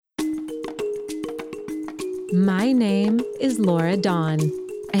My name is Laura Dawn,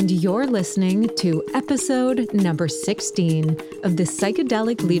 and you're listening to episode number 16 of the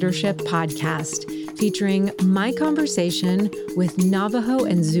Psychedelic Leadership Podcast, featuring my conversation with Navajo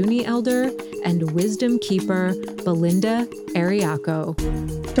and Zuni elder and wisdom keeper Belinda Eriacho.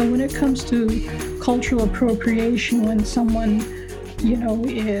 So when it comes to cultural appropriation, when someone,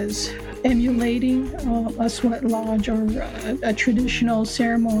 is emulating a sweat lodge or a traditional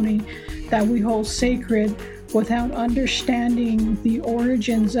ceremony that we hold sacred without understanding the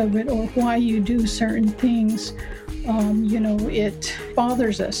origins of it or why you do certain things, it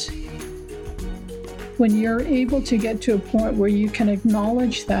bothers us. When you're able to get to a point where you can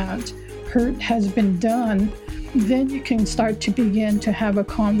acknowledge that hurt has been done, then you can start to begin to have a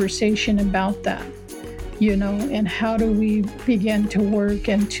conversation about that, and how do we begin to work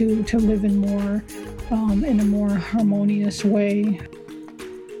and to live in a more harmonious way.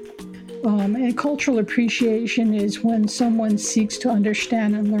 And cultural appreciation is when someone seeks to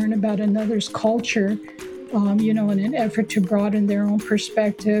understand and learn about another's culture, in an effort to broaden their own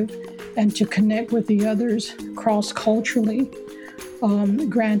perspective and to connect with the others cross-culturally.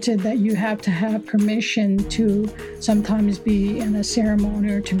 Granted that you have to have permission to sometimes be in a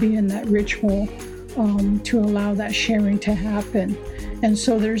ceremony or to be in that ritual to allow that sharing to happen. And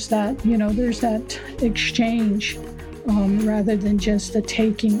so there's that exchange rather than just the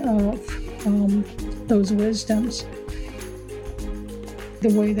taking of those wisdoms.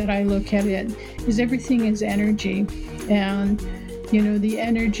 The way that I look at it is everything is energy, and the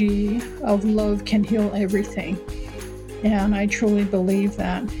energy of love can heal everything. And I truly believe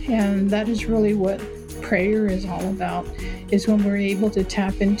that. And that is really what prayer is all about, is when we're able to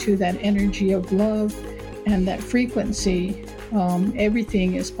tap into that energy of love and that frequency,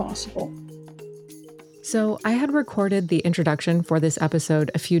 everything is possible. So I had recorded the introduction for this episode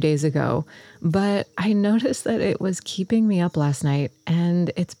a few days ago, but I noticed that it was keeping me up last night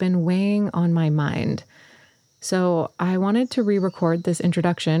and it's been weighing on my mind. So I wanted to re-record this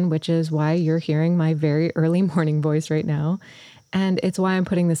introduction, which is why you're hearing my very early morning voice right now. And it's why I'm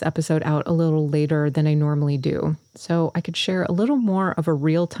putting this episode out a little later than I normally do, so I could share a little more of a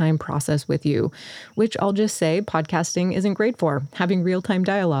real-time process with you, which I'll just say podcasting isn't great for, having real-time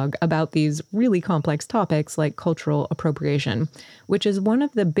dialogue about these really complex topics like cultural appropriation, which is one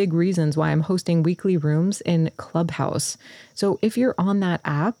of the big reasons why I'm hosting weekly rooms in Clubhouse. So if you're on that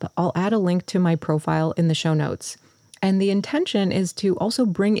app, I'll add a link to my profile in the show notes. And the intention is to also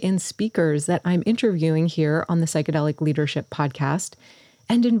bring in speakers that I'm interviewing here on the Psychedelic Leadership Podcast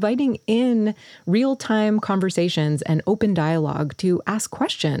and inviting in real-time conversations and open dialogue to ask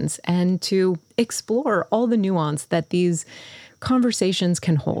questions and to explore all the nuance that these conversations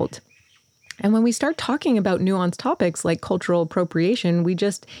can hold. And when we start talking about nuanced topics like cultural appropriation, we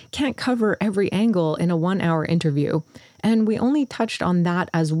just can't cover every angle in a 1-hour interview. And we only touched on that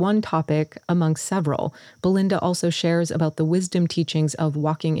as one topic amongst several. Belinda also shares about the wisdom teachings of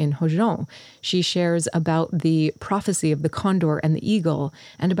walking in Hozho. She shares about the prophecy of the condor and the eagle,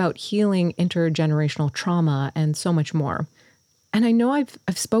 and about healing intergenerational trauma, and so much more. And I know I've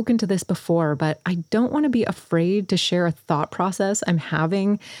spoken to this before, but I don't want to be afraid to share a thought process I'm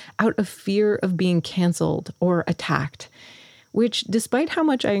having out of fear of being canceled or attacked. Which, despite how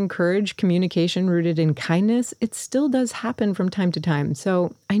much I encourage communication rooted in kindness, it still does happen from time to time.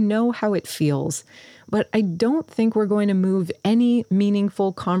 So I know how it feels, but I don't think we're going to move any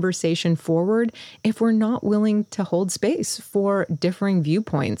meaningful conversation forward if we're not willing to hold space for differing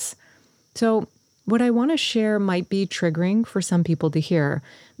viewpoints. So what I want to share might be triggering for some people to hear,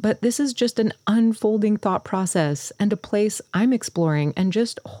 but this is just an unfolding thought process and a place I'm exploring and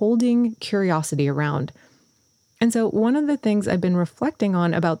just holding curiosity around. And so one of the things I've been reflecting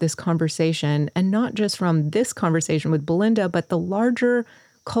on about this conversation, and not just from this conversation with Belinda, but the larger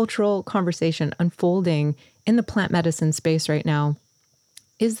cultural conversation unfolding in the plant medicine space right now,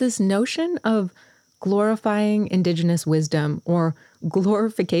 is this notion of glorifying Indigenous wisdom or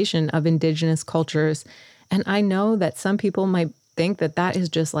glorification of Indigenous cultures. And I know that some people might think that that is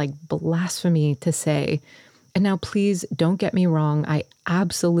just like blasphemy to say. And now, please don't get me wrong. I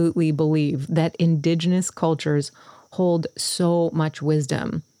absolutely believe that Indigenous cultures hold so much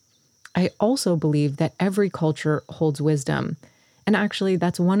wisdom. I also believe that every culture holds wisdom. And actually,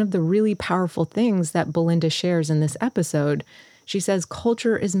 that's one of the really powerful things that Belinda shares in this episode. She says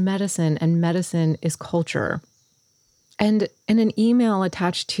culture is medicine and medicine is culture. And in an email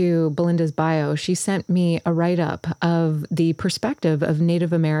attached to Belinda's bio, she sent me a write-up of the perspective of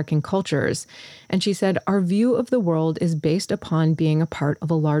Native American cultures. And she said, our view of the world is based upon being a part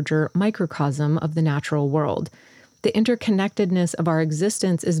of a larger microcosm of the natural world. The interconnectedness of our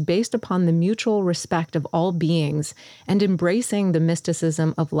existence is based upon the mutual respect of all beings and embracing the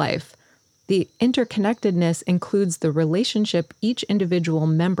mysticism of life. The interconnectedness includes the relationship each individual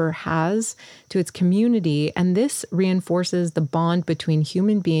member has to its community, and this reinforces the bond between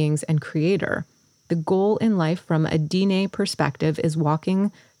human beings and Creator. The goal in life from a Diné perspective is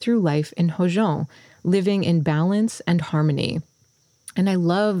walking through life in Hozho, living in balance and harmony. And I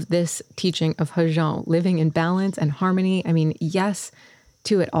love this teaching of Hozho, living in balance and harmony. I mean, yes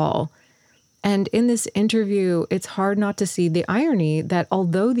to it all. And in this interview, it's hard not to see the irony that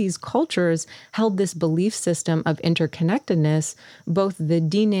although these cultures held this belief system of interconnectedness, both the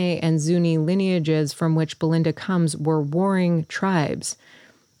Diné and Zuni lineages from which Belinda comes were warring tribes.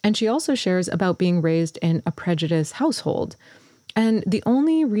 And she also shares about being raised in a prejudiced household. And the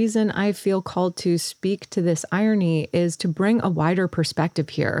only reason I feel called to speak to this irony is to bring a wider perspective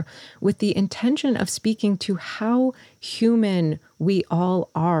here, with the intention of speaking to how human we all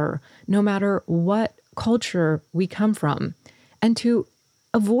are, no matter what culture we come from, and to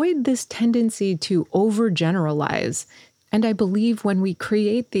avoid this tendency to overgeneralize. And I believe when we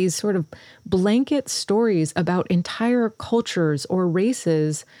create these sort of blanket stories about entire cultures or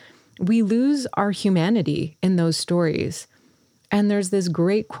races, we lose our humanity in those stories. And there's this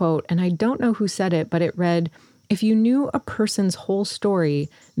great quote, and I don't know who said it, but it read, "If you knew a person's whole story,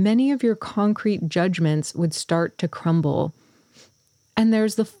 many of your concrete judgments would start to crumble." And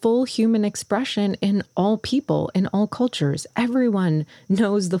there's the full human expression in all people, in all cultures. Everyone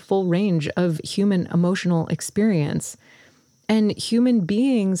knows the full range of human emotional experience. And human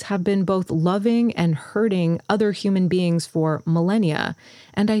beings have been both loving and hurting other human beings for millennia.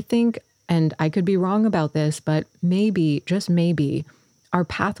 And I think, and I could be wrong about this, but maybe, just maybe, our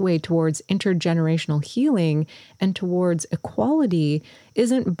pathway towards intergenerational healing and towards equality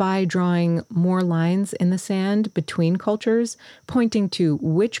isn't by drawing more lines in the sand between cultures, pointing to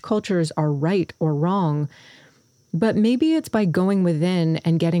which cultures are right or wrong, but maybe it's by going within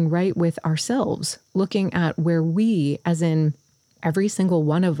and getting right with ourselves, looking at where we, as in every single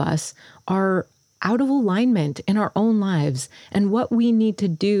one of us, are out of alignment in our own lives and what we need to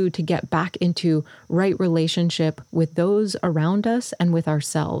do to get back into right relationship with those around us and with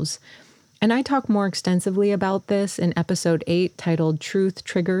ourselves. And I talk more extensively about this in episode 8, titled Truth,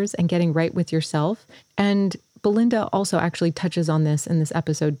 Triggers, and Getting Right with Yourself. And Belinda also actually touches on this in this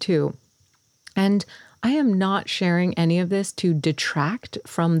episode too. And I am not sharing any of this to detract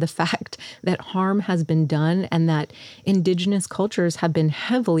from the fact that harm has been done and that Indigenous cultures have been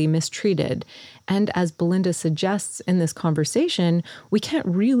heavily mistreated. And as Belinda suggests in this conversation, we can't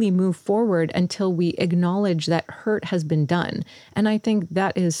really move forward until we acknowledge that hurt has been done. And I think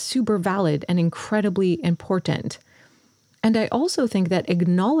that is super valid and incredibly important. And I also think that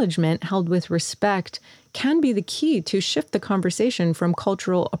acknowledgement held with respect can be the key to shift the conversation from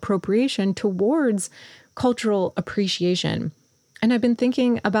cultural appropriation towards cultural appreciation. And I've been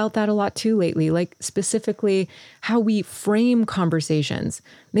thinking about that a lot too lately, like specifically how we frame conversations.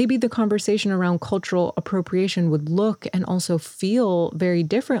 Maybe the conversation around cultural appropriation would look and also feel very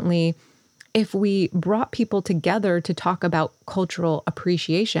differently if we brought people together to talk about cultural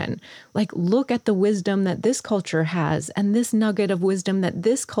appreciation. Like, look at the wisdom that this culture has and this nugget of wisdom that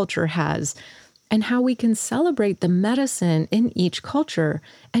this culture has, and how we can celebrate the medicine in each culture.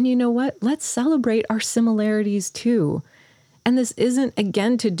 And you know what? Let's celebrate our similarities too. And this isn't,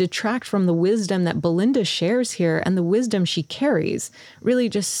 again, to detract from the wisdom that Belinda shares here and the wisdom she carries. Really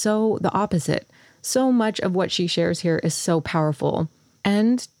just so the opposite. So much of what she shares here is so powerful.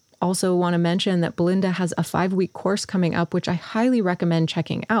 And also want to mention that Belinda has a 5-week course coming up, which I highly recommend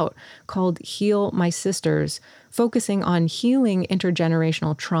checking out, called Heal My Sisters, focusing on healing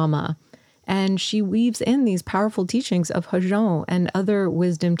intergenerational trauma. And she weaves in these powerful teachings of Hozho and other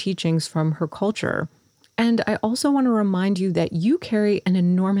wisdom teachings from her culture. And I also want to remind you that you carry an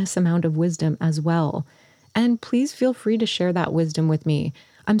enormous amount of wisdom as well. And please feel free to share that wisdom with me.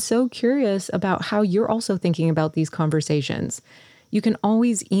 I'm so curious about how you're also thinking about these conversations. You can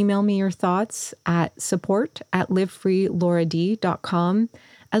always email me your thoughts at support@livefreelaurad.com,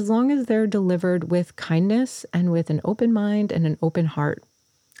 as long as they're delivered with kindness and with an open mind and an open heart.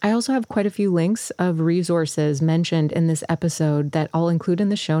 I also have quite a few links of resources mentioned in this episode that I'll include in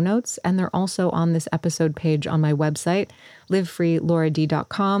the show notes, and they're also on this episode page on my website,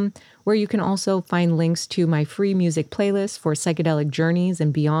 livefreelaurad.com, where you can also find links to my free music playlist for psychedelic journeys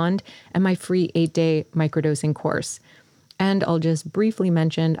and beyond, and my free 8-day microdosing course. And I'll just briefly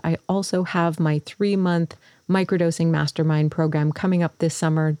mention, I also have my 3-month microdosing mastermind program coming up this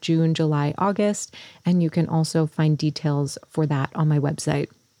summer, June, July, August, and you can also find details for that on my website.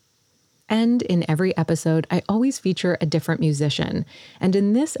 And in every episode, I always feature a different musician. And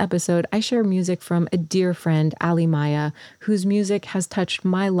in this episode, I share music from a dear friend, Ali Maya, whose music has touched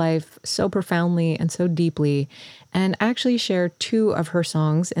my life so profoundly and so deeply. And I actually share two of her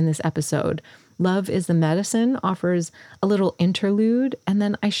songs in this episode. Love is the Medicine offers a little interlude, and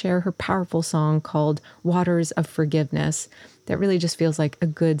then I share her powerful song called Waters of Forgiveness that really just feels like a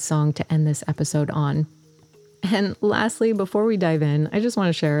good song to end this episode on. And lastly, before we dive in, I just want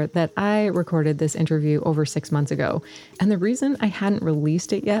to share that I recorded this interview over 6 months ago. And the reason I hadn't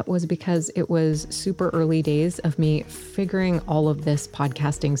released it yet was because it was super early days of me figuring all of this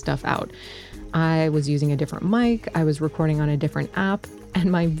podcasting stuff out. I was using a different mic, I was recording on a different app,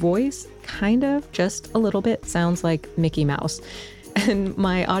 and my voice kind of just a little bit sounds like Mickey Mouse. And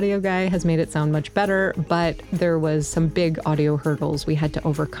my audio guy has made it sound much better, but there was some big audio hurdles we had to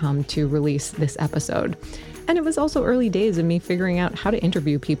overcome to release this episode. And it was also early days of me figuring out how to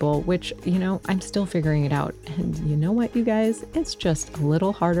interview people, which, I'm still figuring it out. And you know what, you guys? It's just a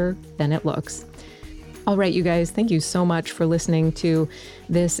little harder than it looks. All right, you guys, thank you so much for listening to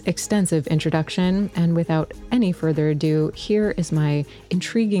this extensive introduction. And without any further ado, here is my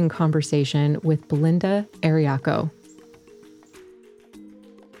intriguing conversation with Belinda Eriacho.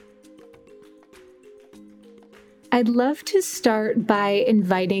 I'd love to start by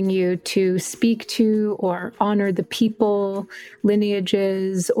inviting you to speak to or honor the people,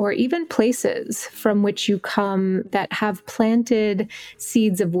 lineages, or even places from which you come that have planted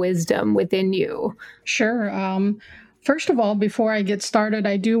seeds of wisdom within you. Sure. First of all, before I get started,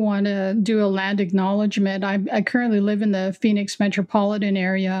 I do want to do a land acknowledgement. I currently live in the Phoenix metropolitan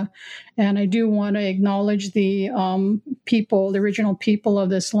area, and I do want to acknowledge the people, the original people of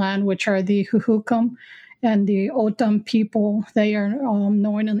this land, which are the Huhukum and the Otam people. They are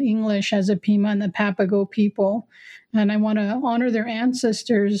known in English as the Pima and the Papago people. And I want to honor their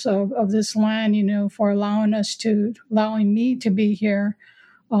ancestors of this land, for allowing me to be here,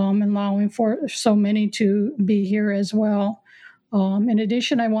 and allowing for so many to be here as well. In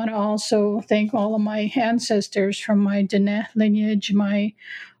addition, I want to also thank all of my ancestors from my Dene lineage, my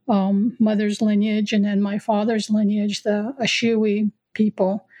mother's lineage, and then my father's lineage, the Ashiwi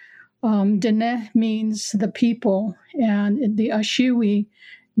people. Dene means the people, and the Ashiwi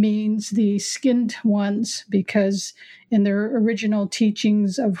means the skinned ones, because in their original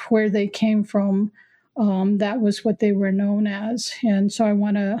teachings of where they came from, that was what they were known as. And so I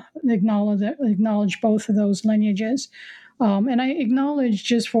want to acknowledge both of those lineages. And I acknowledge,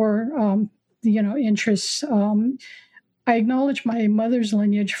 just for interests, I acknowledge my mother's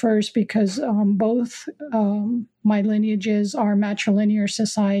lineage first, because both my lineages are matrilinear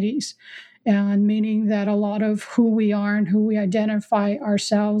societies, and meaning that a lot of who we are and who we identify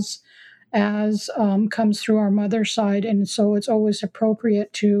ourselves as comes through our mother's side. And so it's always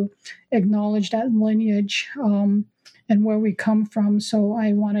appropriate to acknowledge that lineage and where we come from. So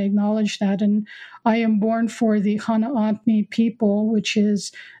I want to acknowledge that. And I am born for the Hanaatni people, which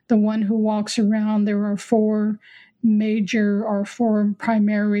is the one who walks around. There are four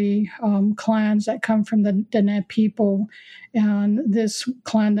primary clans that come from the Dene people. And this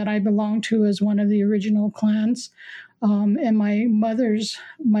clan that I belong to is one of the original clans. And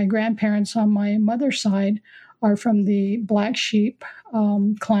my grandparents on my mother's side are from the Black Sheep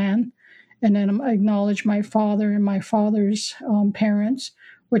clan. And then I acknowledge my father and my father's parents,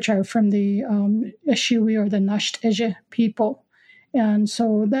 which are from the Ashiwi or the Nashteja people. And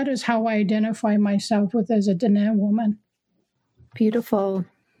so that is how I identify myself as a Dene woman. Beautiful.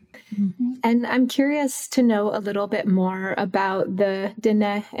 Mm-hmm. And I'm curious to know a little bit more about the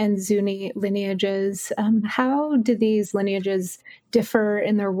Dene and Zuni lineages. How do these lineages differ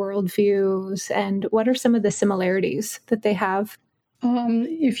in their worldviews, and what are some of the similarities that they have?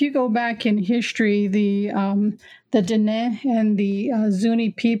 If you go back in history, the Dene and the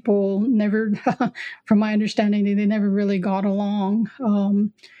Zuni people never, from my understanding, they never really got along.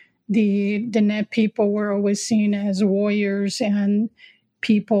 The Dene people were always seen as warriors and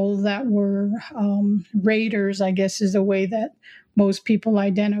people that were raiders, I guess is the way that most people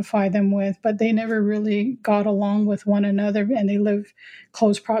identify them with, but they never really got along with one another, and they lived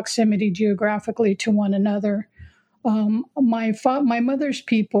close proximity geographically to one another. My mother's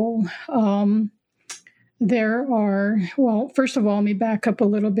people, first of all, let me back up a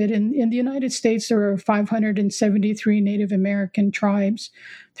little bit. In the United States, there are 573 Native American tribes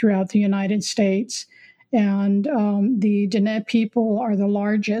throughout the United States. And the Dene people are the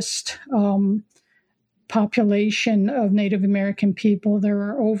largest population of Native American people. There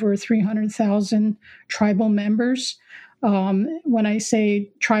are over 300,000 tribal members. When I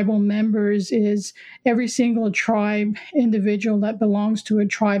say tribal members, is every single tribe individual that belongs to a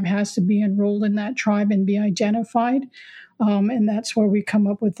tribe has to be enrolled in that tribe and be identified. And that's where we come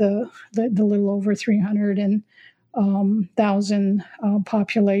up with the little over 300,000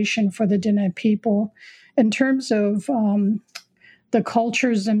 population for the Diné people. In terms of the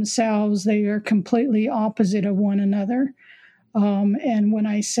cultures themselves, they are completely opposite of one another. And when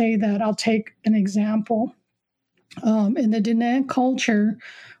I say that, I'll take an example. In the Diné culture,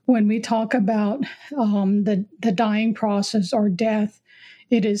 when we talk about the dying process or death,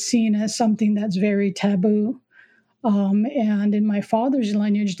 it is seen as something that's very taboo. And in my father's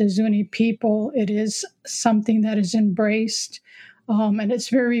lineage, the Zuni people, it is something that is embraced. And it's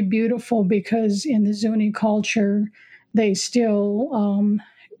very beautiful because in the Zuni culture, they still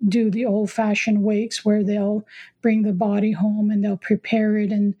do the old fashioned wakes where they'll bring the body home and they'll prepare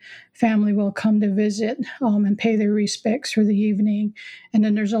it, and family will come to visit and pay their respects for the evening. And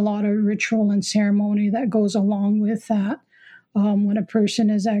then there's a lot of ritual and ceremony that goes along with that when a person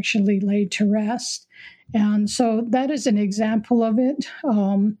is actually laid to rest. And so that is an example of it.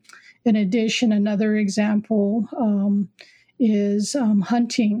 In addition, another example is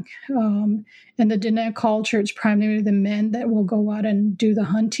hunting. In the Diné culture, it's primarily the men that will go out and do the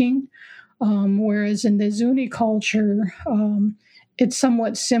hunting, whereas in the Zuni culture, it's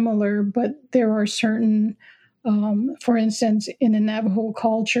somewhat similar, but there are certain, for instance, in the Navajo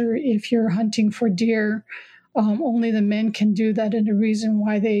culture, if you're hunting for deer, only the men can do that. And the reason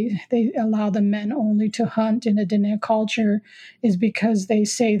why they allow the men only to hunt in the Diné culture is because they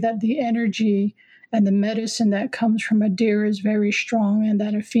say that the energy and the medicine that comes from a deer is very strong and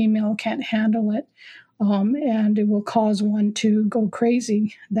that a female can't handle it. And it will cause one to go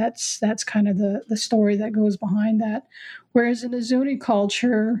crazy. That's kind of the story that goes behind that. Whereas in the Zuni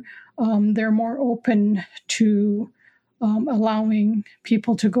culture, they're more open to allowing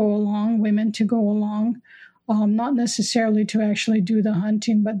people to go along, women to go along, not necessarily to actually do the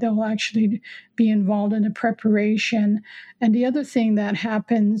hunting, but they'll actually be involved in the preparation. And the other thing that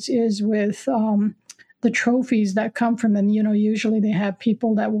happens is with the trophies that come from them, usually they have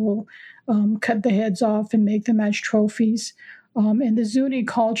people that will cut the heads off and make them as trophies. In the Zuni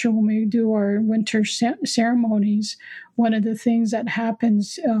culture, when we do our winter ceremonies, one of the things that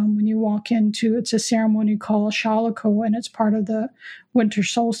happens when you walk into, it's a ceremony called Shalako, and it's part of the winter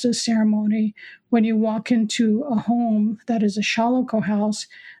solstice ceremony. When you walk into a home that is a Shalako house,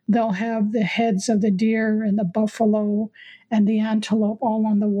 they'll have the heads of the deer and the buffalo and the antelope all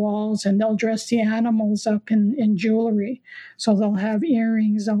on the walls, and they'll dress the animals up in jewelry. So they'll have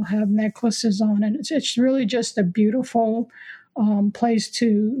earrings, they'll have necklaces on, and it's really just a beautiful place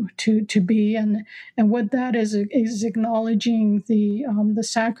to be, and what that is acknowledging the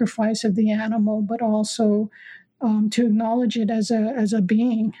sacrifice of the animal, but also to acknowledge it as a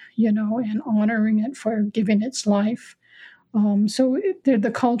being, and honoring it for giving its life. So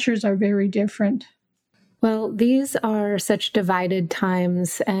the cultures are very different. Well, these are such divided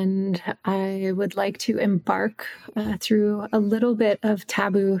times, and I would like to embark through a little bit of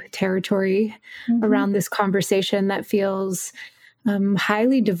taboo territory around this conversation that feels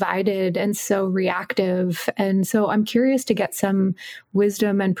highly divided and so reactive. And so I'm curious to get some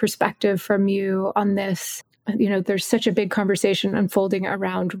wisdom and perspective from you on this. There's such a big conversation unfolding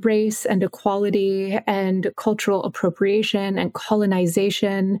around race and equality and cultural appropriation and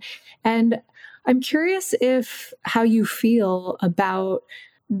colonization. And I'm curious how you feel about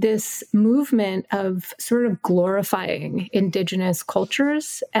this movement of sort of glorifying Indigenous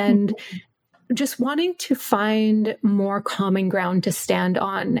cultures and just wanting to find more common ground to stand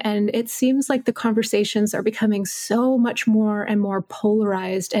on. And it seems like the conversations are becoming so much more and more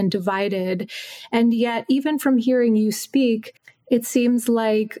polarized and divided. And yet, even from hearing you speak, it seems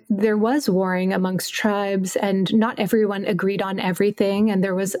like there was warring amongst tribes and not everyone agreed on everything. And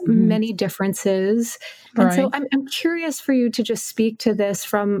there was many differences. And Right. so I'm curious for you to just speak to this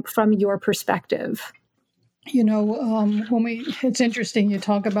from your perspective. It's interesting you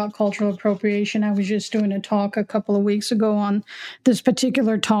talk about cultural appropriation. I was just doing a talk a couple of weeks ago on this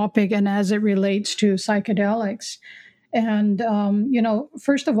particular topic and as it relates to psychedelics. And,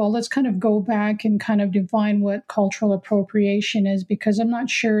 first of all, let's kind of go back and kind of define what cultural appropriation is, because I'm not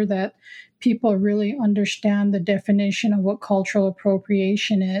sure that people really understand the definition of what cultural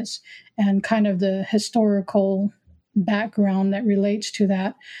appropriation is and kind of the historical background that relates to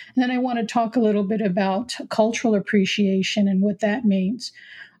that. And then I want to talk a little bit about cultural appreciation and what that means.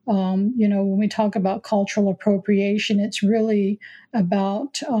 When we talk about cultural appropriation, it's really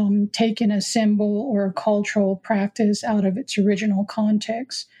about taking a symbol or a cultural practice out of its original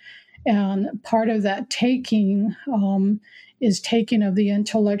context. And part of that taking is taking of the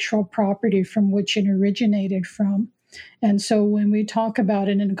intellectual property from which it originated from. And so when we talk about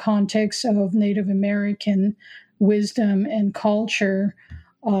it in the context of Native American wisdom and culture,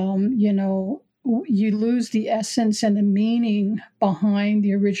 you lose the essence and the meaning behind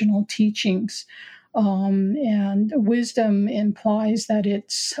the original teachings. And wisdom implies that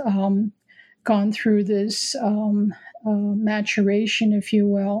it's gone through this maturation, if you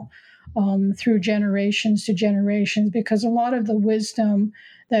will, through generations to generations, because a lot of the wisdom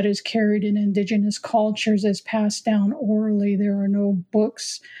that is carried in indigenous cultures is passed down orally. There are no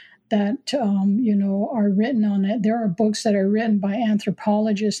books that are written on it. There are books that are written by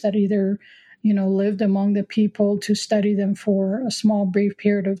anthropologists that either lived among the people to study them for a small, brief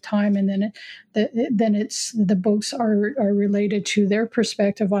period of time, and then the books are related to their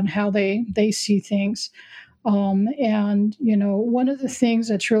perspective on how they see things. And one of the things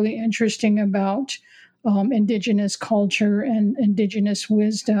that's really interesting about indigenous culture and indigenous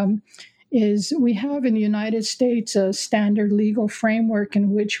wisdom is we have in the United States a standard legal framework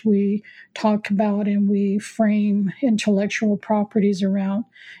in which we talk about and we frame intellectual properties around.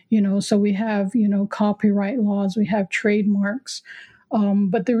 So we have, copyright laws, we have trademarks,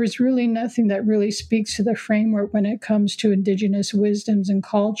 but there is really nothing that really speaks to the framework when it comes to indigenous wisdoms and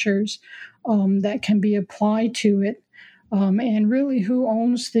cultures that can be applied to it. And really, who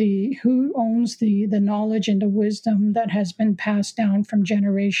owns the knowledge and the wisdom that has been passed down from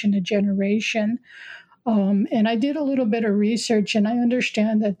generation to generation? And I did a little bit of research, and I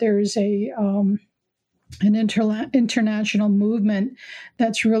understand that there is an international movement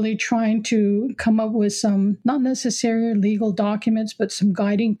that's really trying to come up with some, not necessarily legal documents, but some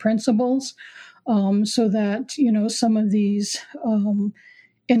guiding principles, so that some of these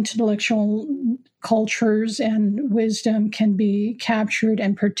intellectual cultures and wisdom can be captured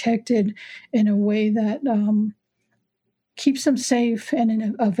and protected in a way that keeps them safe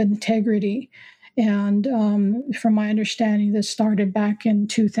and of integrity. And from my understanding, this started back in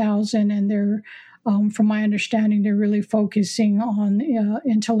 2000, and from my understanding, they're really focusing on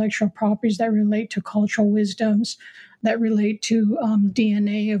intellectual properties that relate to cultural wisdoms, that relate to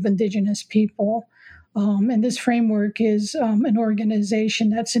DNA of indigenous people. And this framework is an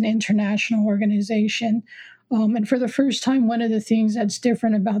organization that's an international organization. And for the first time, one of the things that's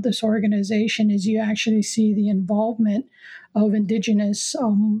different about this organization is you actually see the involvement of indigenous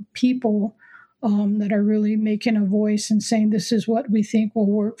people that are really making a voice and saying, this is what we think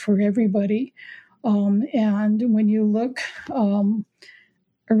will work for everybody. And when you look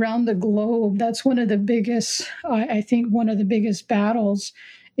around the globe, that's one of the biggest, I think one of the biggest battles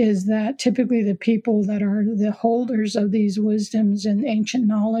is that typically the people that are the holders of these wisdoms and ancient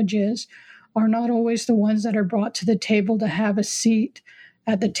knowledges are not always the ones that are brought to the table to have a seat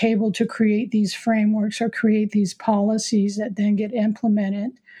at the table to create these frameworks or create these policies that then get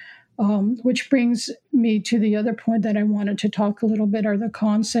implemented. Which brings me to the other point that I wanted to talk a little bit, or the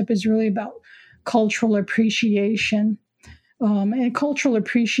concept is really about cultural appreciation. And cultural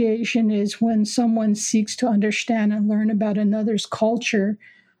appreciation is when someone seeks to understand and learn about another's culture,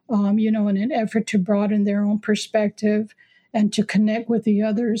 in an effort to broaden their own perspective and to connect with the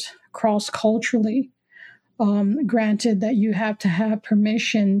others cross-culturally. Granted that you have to have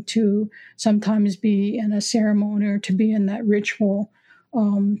permission to sometimes be in a ceremony or to be in that ritual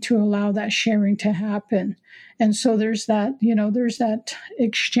to allow that sharing to happen. And so there's that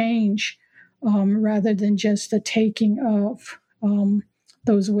exchange rather than just the taking of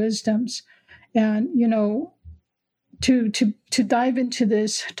those wisdoms. And, to dive into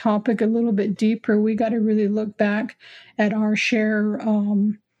this topic a little bit deeper, we got to really look back at our share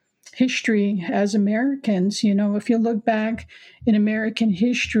history as Americans. If you look back in American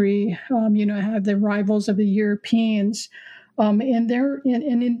history, have the arrivals of the Europeans. In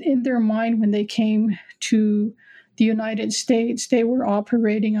their mind, when they came to the United States, they were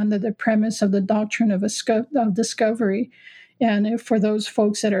operating under the premise of the doctrine of discovery. And for those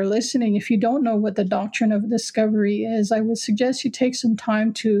folks that are listening, if you don't know what the doctrine of discovery is, I would suggest you take some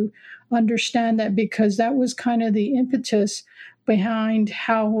time to understand that, because that was kind of the impetus behind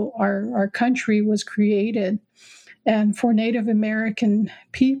how our country was created. And for Native American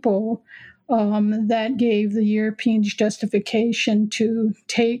people, that gave the Europeans justification to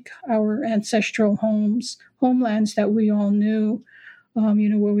take our ancestral homelands that we all knew,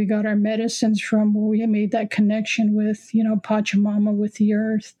 where we got our medicines from, where we made that connection with, Pachamama, with the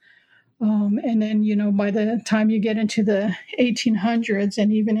earth. And then, by the time you get into the 1800s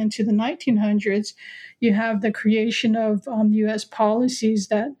and even into the 1900s, you have the creation of U.S. policies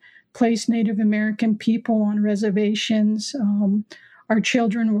that place Native American people on reservations, our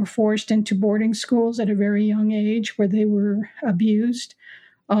children were forced into boarding schools at a very young age where they were abused,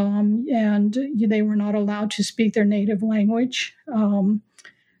 and they were not allowed to speak their native language,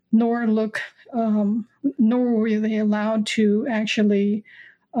 nor look, nor were they allowed to actually,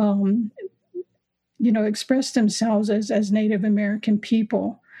 um, express themselves as Native American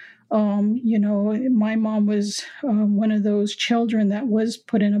people. My mom was one of those children that was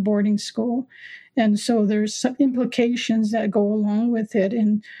put in a boarding school. And so there's some implications that go along with it.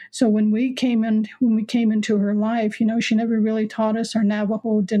 And so when we came into her life, she never really taught us our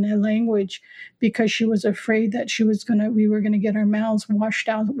Navajo Dene language because she was afraid that we were gonna get our mouths washed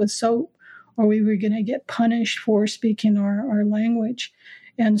out with soap, or we were gonna get punished for speaking our language.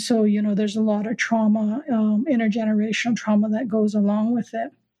 And so, there's a lot of trauma, intergenerational trauma that goes along with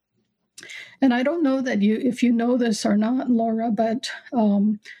it. And I don't know that if you know this or not, Laura, but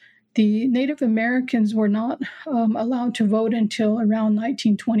the Native Americans were not allowed to vote until around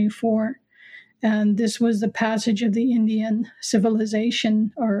 1924. And this was the passage of the Indian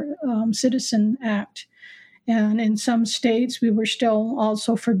Civilization or Citizen Act. And in some states, we were still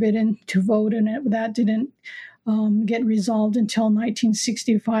also forbidden to vote, and that didn't get resolved until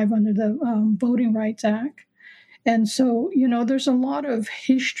 1965 under the Voting Rights Act. And so, there's a lot of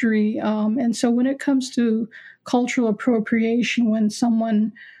history. And so when it comes to cultural appropriation, when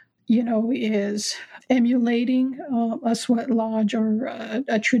someone, is emulating a sweat lodge or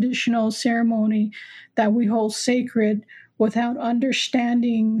a traditional ceremony that we hold sacred without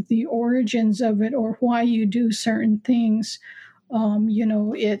understanding the origins of it or why you do certain things,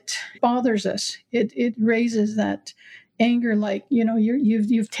 it bothers us. It raises that anger, like,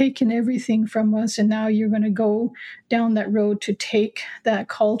 you've taken everything from us, and now you're going to go down that road to take that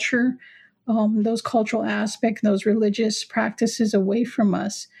culture, those cultural aspects, those religious practices away from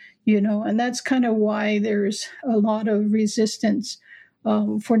us, and that's kind of why there's a lot of resistance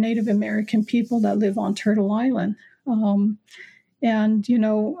for Native American people that live on Turtle Island. And,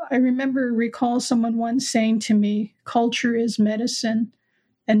 I recall someone once saying to me, culture is medicine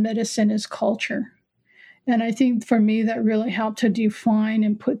and medicine is culture. And I think for me, that really helped to define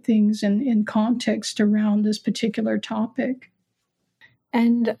and put things in context around this particular topic.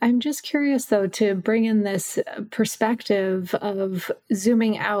 And I'm just curious, though, to bring in this perspective of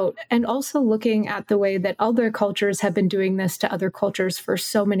zooming out and also looking at the way that other cultures have been doing this to other cultures for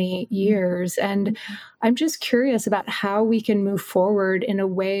so many years. And I'm just curious about how we can move forward in a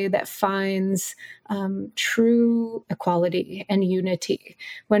way that finds true equality and unity.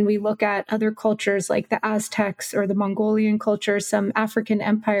 When we look at other cultures like the Aztecs or the Mongolian culture, some African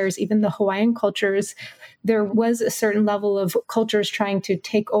empires, even the Hawaiian cultures, there was a certain level of cultures trying to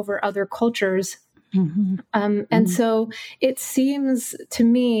take over other cultures. And so it seems to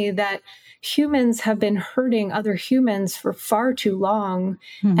me that humans have been hurting other humans for far too long.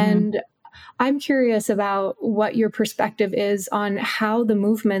 And I'm curious about what your perspective is on how the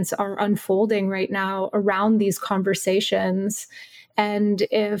movements are unfolding right now around these conversations. And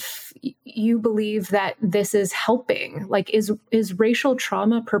if you believe that this is helping, like, is racial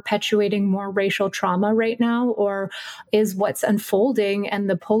trauma perpetuating more racial trauma right now? Or is what's unfolding and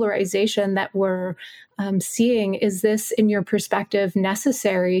the polarization that we're seeing, is this, in your perspective,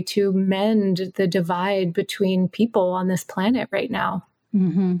 necessary to mend the divide between people on this planet right now?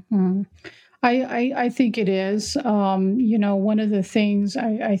 I think it is. One of the things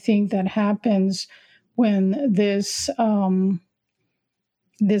I think that happens when this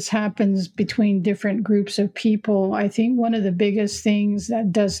happens between different groups of people, I think one of the biggest things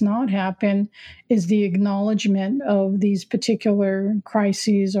that does not happen is the acknowledgement of these particular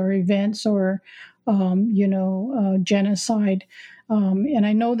crises or events or, genocide. And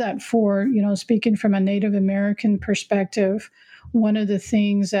I know that for, speaking from a Native American perspective, one of the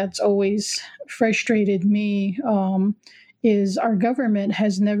things that's always frustrated me is our government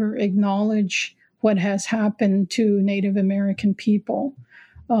has never acknowledged what has happened to Native American people.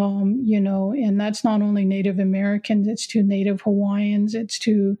 And that's not only Native Americans, it's to Native Hawaiians, it's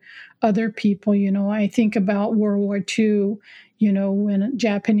to other people. I think about World War II, when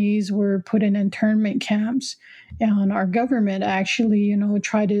Japanese were put in internment camps, and our government actually,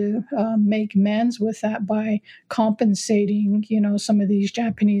 tried to make amends with that by compensating, some of these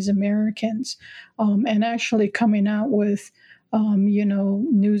Japanese Americans, and actually coming out with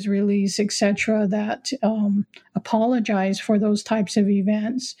news release, etc., that apologize for those types of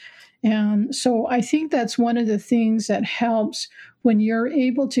events. And so I think that's one of the things that helps when you're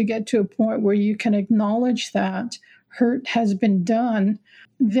able to get to a point where you can acknowledge that hurt has been done,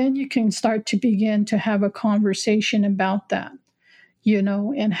 then you can start to begin to have a conversation about that,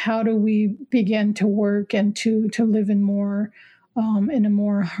 and how do we begin to work and to live in more in a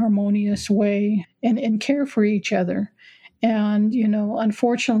more harmonious way and care for each other. And,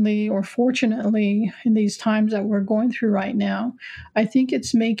 unfortunately or fortunately, in these times that we're going through right now, I think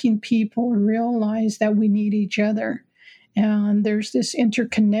it's making people realize that we need each other. And there's this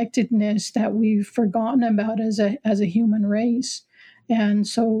interconnectedness that we've forgotten about as a human race. And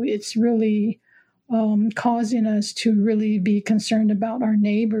so it's really causing us to really be concerned about our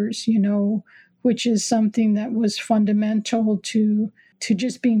neighbors, which is something that was fundamental to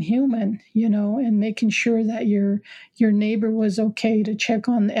just being human, and making sure that your neighbor was okay, to check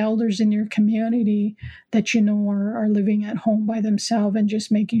on the elders in your community that are living at home by themselves, and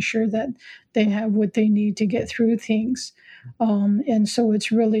just making sure that they have what they need to get through things. And so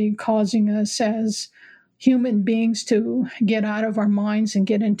it's really causing us as human beings to get out of our minds and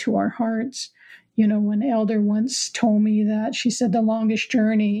get into our hearts. An elder once told me that, she said the longest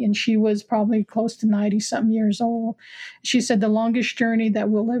journey, and she was probably close to 90 something years old. She said the longest journey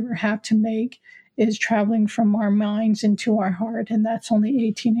that we'll ever have to make is traveling from our minds into our heart. And that's only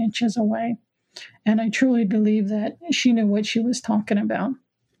 18 inches away. And I truly believe that she knew what she was talking about.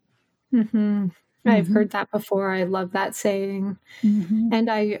 Mm-hmm. I've heard that before. I love that saying. And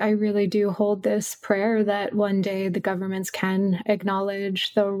I really do hold this prayer that one day the governments can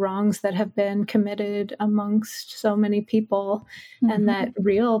acknowledge the wrongs that have been committed amongst so many people, and that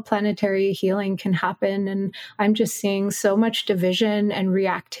real planetary healing can happen. And I'm just seeing so much division and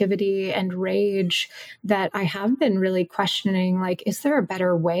reactivity and rage that I have been really questioning, like, is there a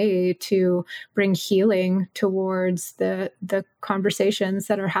better way to bring healing towards the conversations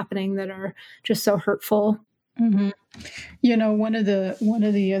that are happening that are just so hurtful? One of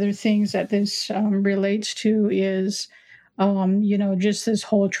the other things that this relates to is, just this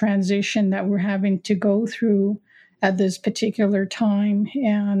whole transition that we're having to go through at this particular time.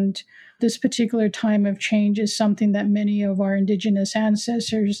 And this particular time of change is something that many of our indigenous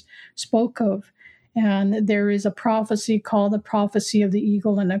ancestors spoke of. And there is a prophecy called the prophecy of the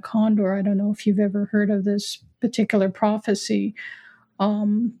eagle and the condor. I don't know if you've ever heard of this particular prophecy.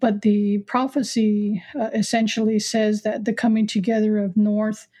 But the prophecy essentially says that the coming together of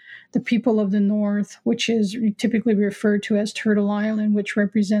the people of the North, which is typically referred to as Turtle Island, which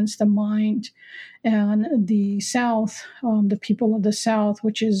represents the mind, and the South, the people of the South,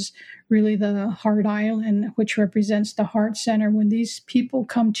 which is really the Heart Island, which represents the heart center. When these people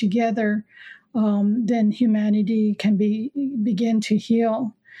come together, then humanity can begin to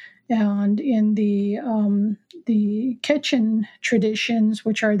heal. And in the Quechan traditions,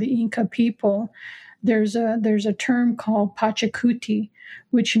 which are the Inca people, there's a term called Pachacuti,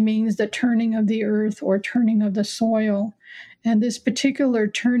 which means the turning of the earth or turning of the soil. And this particular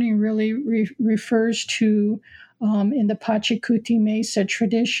turning really refers to, in the Pachacuti Mesa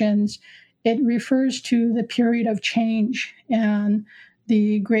traditions, it refers to the period of change and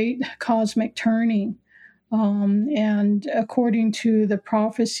the great cosmic turning. And according to the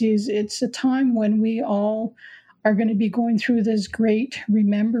prophecies, it's a time when we all are going to be going through this great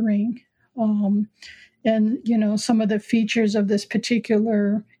remembering. And some of the features of this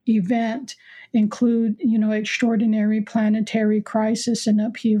particular event include, extraordinary planetary crisis and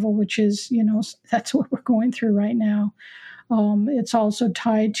upheaval, which is, that's what we're going through right now. It's also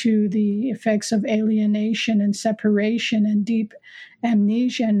tied to the effects of alienation and separation and deep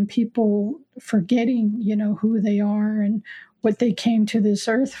amnesia and people forgetting, who they are and what they came to this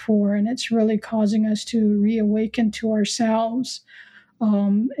earth for. And it's really causing us to reawaken to ourselves.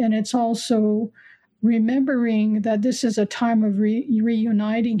 And it's also remembering that this is a time of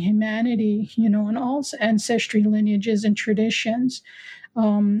reuniting humanity, in all ancestry lineages and traditions.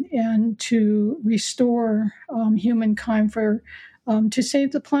 And to restore humankind to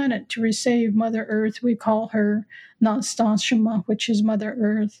save the planet, to save Mother Earth. We call her Nastanshima, which is Mother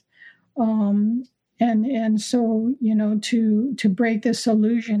Earth. And so, to break this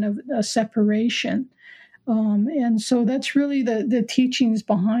illusion of a separation. And so that's really the teachings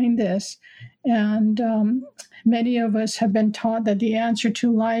behind this. And many of us have been taught that the answer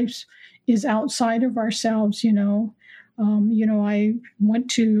to life is outside of ourselves, I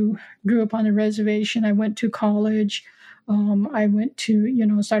grew up on a reservation. I went to college. I went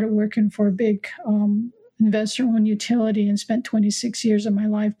to, started working for a big investor-owned utility and spent 26 years of my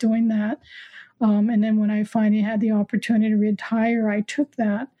life doing that. And then when I finally had the opportunity to retire, I took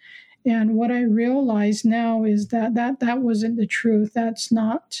that. And what I realize now is that wasn't the truth. That's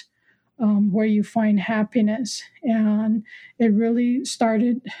not where you find happiness. And it really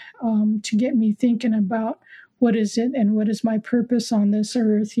started to get me thinking about what is it and what is my purpose on this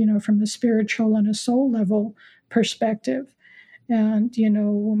earth, from a spiritual and a soul level perspective. And,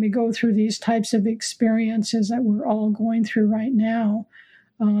 when we go through these types of experiences that we're all going through right now,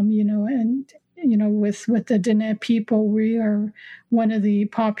 and, with the Diné people, we are one of the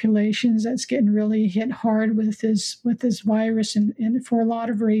populations that's getting really hit hard with this virus, and for a lot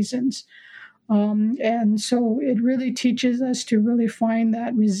of reasons. And so it really teaches us to really find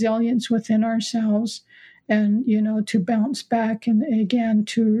that resilience within ourselves, and, to bounce back, and again,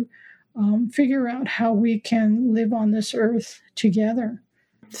 to figure out how we can live on this earth together.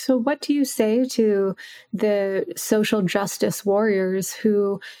 So, what do you say to the social justice warriors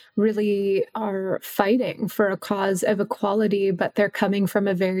who really are fighting for a cause of equality, but they're coming from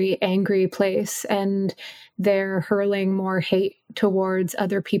a very angry place and they're hurling more hate towards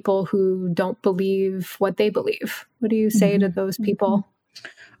other people who don't believe what they believe? What do you say to those people?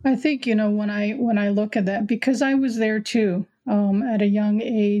 I think, when I look at that, because I was there too, at a young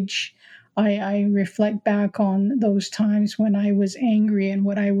age. I reflect back on those times when I was angry and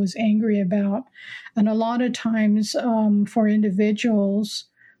what I was angry about. And a lot of times, for individuals,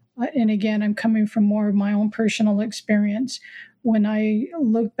 and again, I'm coming from more of my own personal experience, when I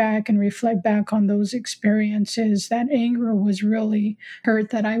look back and reflect back on those experiences, that anger was really hurt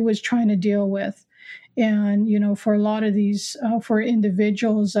that I was trying to deal with. And, for a lot of these, for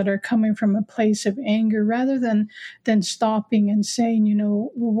individuals that are coming from a place of anger, rather than stopping and saying,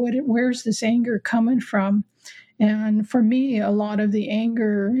 where's this anger coming from? And for me, a lot of the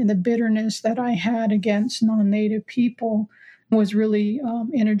anger and the bitterness that I had against non-Native people was really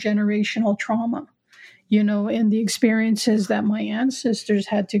intergenerational trauma, and the experiences that my ancestors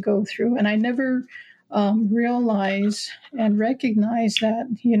had to go through. And I never realized and recognized that,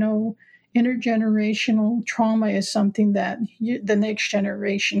 intergenerational trauma is something that the next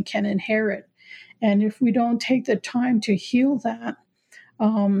generation can inherit. And if we don't take the time to heal that,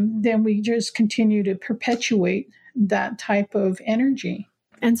 then we just continue to perpetuate that type of energy.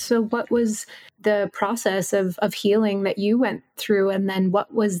 And so, what was the process of healing that you went through? And then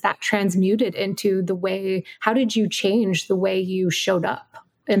what was that transmuted into the way? How did you change the way you showed up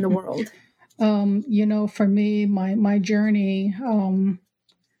in the world? For me, my journey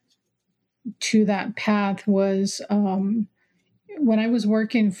to that path was when I was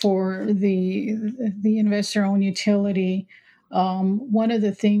working for the investor-owned utility. One of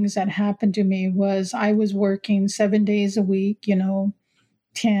the things that happened to me was I was working 7 days a week,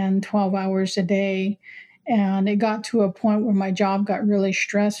 10, 12 hours a day. And it got to a point where my job got really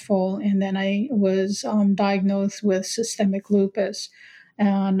stressful. And then I was diagnosed with systemic lupus.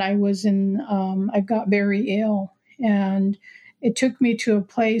 And I got very ill. And it took me to a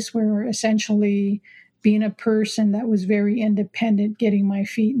place where essentially being a person that was very independent, getting my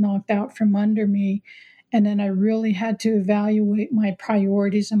feet knocked out from under me. And then I really had to evaluate my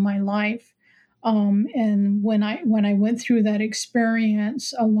priorities in my life. And when I went through that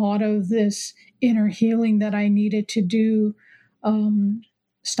experience, a lot of this inner healing that I needed to do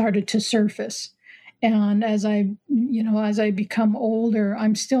started to surface. And as I become older,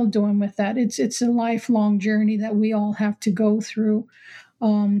 I'm still doing with that. It's a lifelong journey that we all have to go through,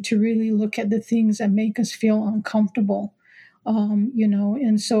 to really look at the things that make us feel uncomfortable.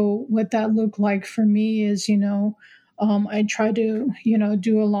 And so what that looked like for me is, I try to,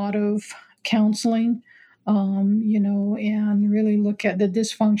 do a lot of counseling, and really look at the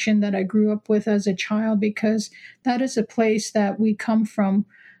dysfunction that I grew up with as a child, because that is a place that we come from,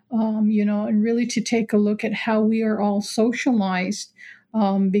 and really to take a look at how we are all socialized,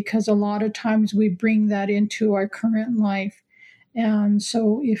 because a lot of times we bring that into our current life. And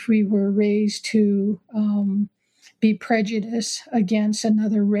so if we were raised to be prejudiced against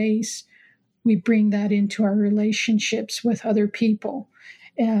another race, we bring that into our relationships with other people.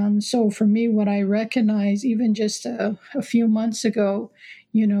 And so for me, what I recognize, even just a few months ago,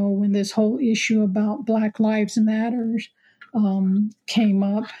 when this whole issue about Black Lives Matter came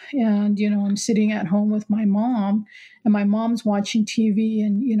up, and, I'm sitting at home with my mom, and my mom's watching TV,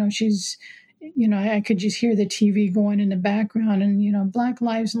 and, she's, I could just hear the TV going in the background, and, Black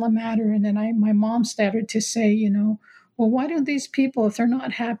Lives Matter. And then my mom started to say, well, why don't these people, if they're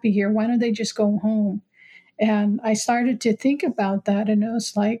not happy here, why don't they just go home? And I started to think about that, and it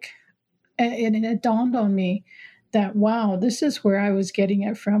was like, and it dawned on me that, wow, this is where I was getting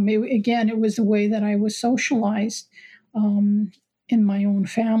it from. It was the way that I was socialized in my own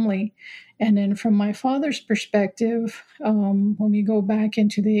family. And then from my father's perspective, when we go back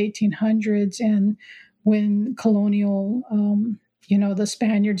into the 1800s, and when colonial, the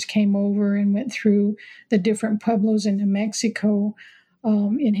Spaniards came over and went through the different pueblos in New Mexico,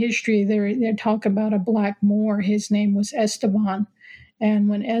 in history, they talk about a black Moor. His name was Esteban. And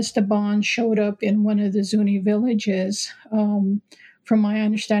when Esteban showed up in one of the Zuni villages, from my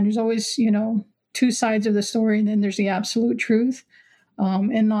understanding, there's always, two sides of the story, and then there's the absolute truth.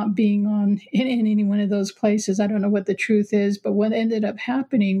 And not being in any one of those places, I don't know what the truth is. But what ended up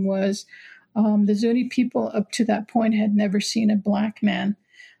happening was the Zuni people up to that point had never seen a black man.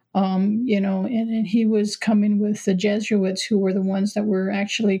 And he was coming with the Jesuits, who were the ones that were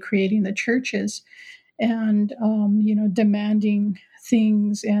actually creating the churches, and demanding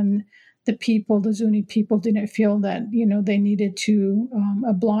things. And the Zuni people didn't feel that they needed to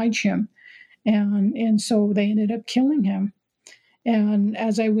oblige him, and so they ended up killing him. And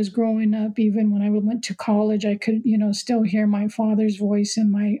as I was growing up, even when I went to college, I could still hear my father's voice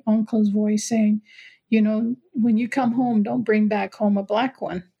and my uncle's voice saying, when you come home, don't bring back home a black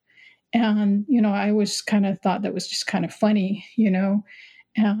one. And I was kind of thought that was just kind of funny.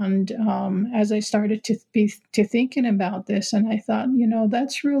 And as I started to thinking about this, and I thought,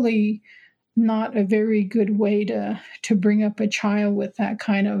 that's really not a very good way to bring up a child with that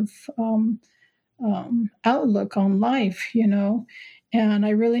kind of outlook on life, And I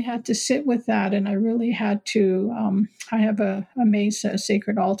really had to sit with that, and I really had to. I have a mesa, a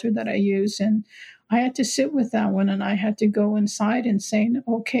sacred altar that I use, and I had to sit with that one, and I had to go inside and say,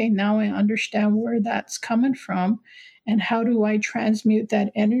 okay, now I understand where that's coming from, and how do I transmute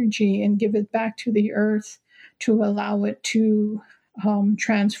that energy and give it back to the earth to allow it to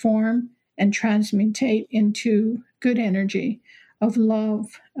transform and transmutate into good energy of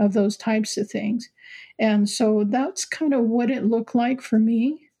love, of those types of things. And so that's kind of what it looked like for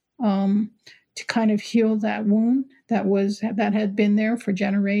me, to kind of heal that wound that had been there for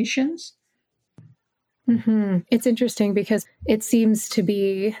generations. Mm-hmm. It's interesting because it seems to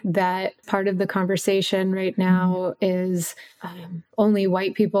be that part of the conversation right now is only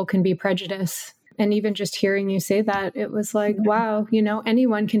white people can be prejudiced. And even just hearing you say that, it was like, wow,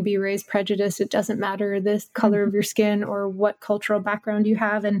 anyone can be raised prejudiced. It doesn't matter the color of your skin or what cultural background you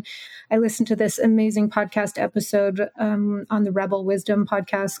have. And I listened to this amazing podcast episode on the Rebel Wisdom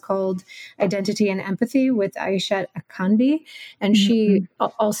podcast called Identity and Empathy with Aishat Akanbi. And she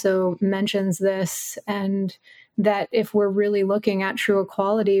also mentions this, and that if we're really looking at true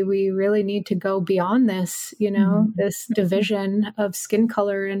equality, we really need to go beyond this, this division of skin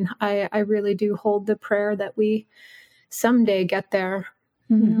color. And I really do hold the prayer that we someday get there.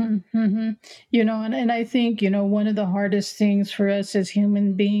 Mm-hmm. Mm-hmm. And I think, one of the hardest things for us as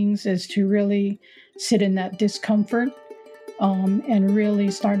human beings is to really sit in that discomfort, and really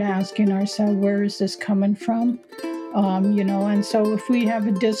start asking ourselves, where is this coming from? And so if we have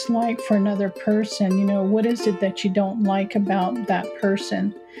a dislike for another person, what is it that you don't like about that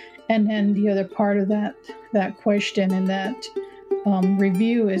person? And then the other part of that question and that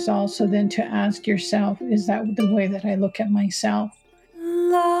review is also then to ask yourself, is that the way that I look at myself?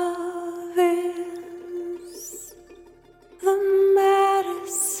 Love is the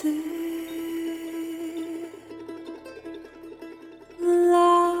medicine.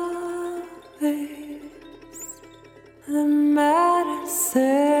 Love is the medicine.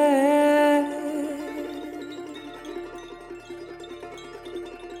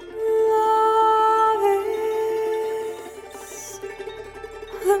 Love is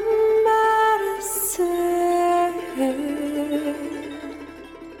the medicine.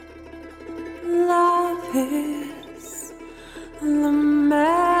 Love is the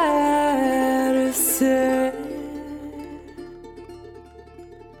medicine.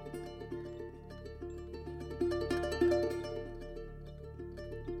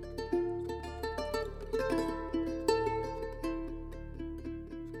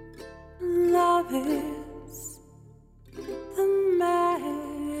 Love is the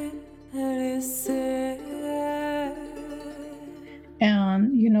medicine.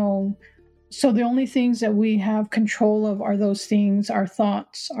 And, so the only things that we have control of are those things, our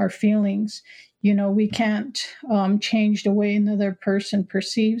thoughts, our feelings. We can't change the way another person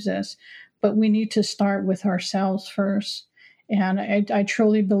perceives us, but we need to start with ourselves first. And I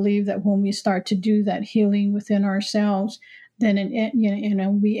truly believe that when we start to do that healing within ourselves, then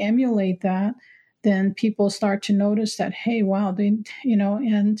we emulate that, then people start to notice that, hey, wow,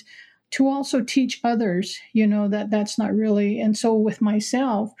 and to also teach others, that's not really. And so with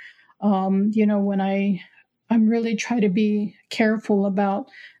myself, when I'm really try to be careful about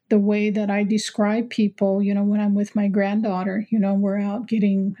the way that I describe people, when I'm with my granddaughter, we're out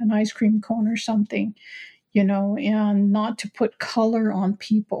getting an ice cream cone or something, and not to put color on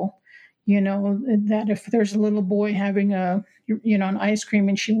people, that if there's a little boy having an ice cream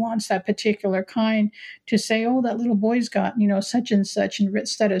and she wants that particular kind, to say, oh, that little boy's got, such and such, and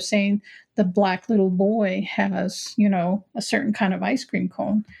instead of saying the black little boy has, a certain kind of ice cream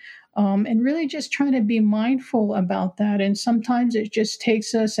cone. And really just trying to be mindful about that. And sometimes it just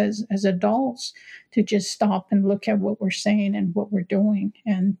takes us as adults to just stop and look at what we're saying and what we're doing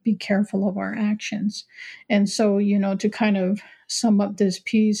and be careful of our actions. And so, to kind of sum up this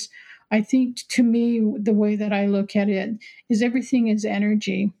piece, I think to me, the way that I look at it is everything is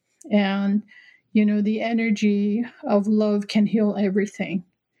energy. And, the energy of love can heal everything.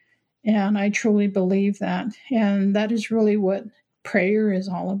 And I truly believe that. And that is really what prayer is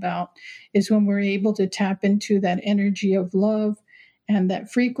all about, is when we're able to tap into that energy of love and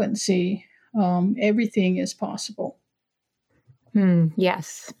that frequency, everything is possible.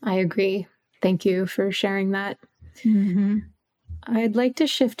 Yes, I agree. Thank you for sharing that. Mm-hmm. I'd like to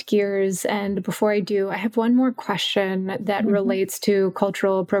shift gears. And before I do, I have one more question that relates to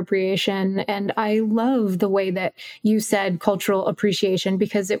cultural appropriation. And I love the way that you said cultural appreciation,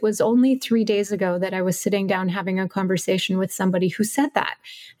 because it was only 3 days ago that I was sitting down having a conversation with somebody who said that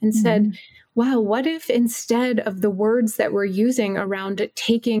and said, wow, what if instead of the words that we're using around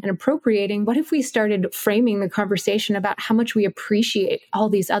taking and appropriating, what if we started framing the conversation about how much we appreciate all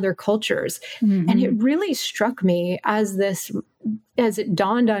these other cultures? And it really struck me as it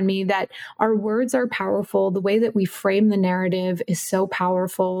dawned on me that our words are powerful. The way that we frame the narrative is so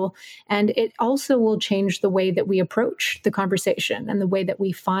powerful. And it also will change the way that we approach the conversation and the way that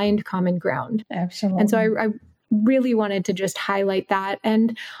we find common ground. Absolutely. And so I really wanted to just highlight that.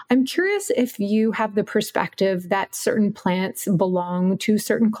 And I'm curious if you have the perspective that certain plants belong to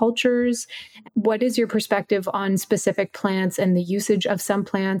certain cultures. What is your perspective on specific plants and the usage of some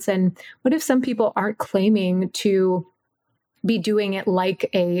plants? And what if some people aren't claiming to be doing it like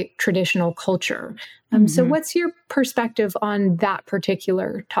a traditional culture? So what's your perspective on that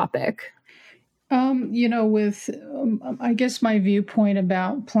particular topic? I guess my viewpoint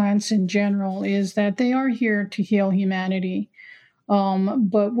about plants in general is that they are here to heal humanity.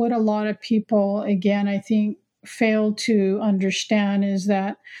 But what a lot of people, again, I think fail to understand is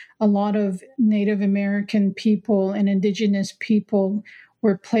that a lot of Native American people and indigenous people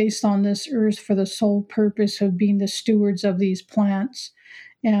were placed on this earth for the sole purpose of being the stewards of these plants.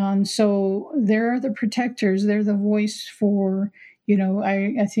 And so they're the protectors. They're the voice for,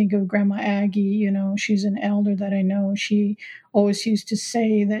 I think of Grandma Aggie, she's an elder that I know. She always used to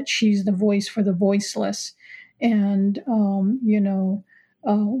say that she's the voice for the voiceless. And,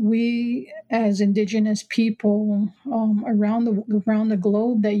 we as indigenous people around the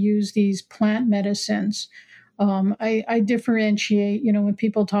globe that use these plant medicines, I differentiate, when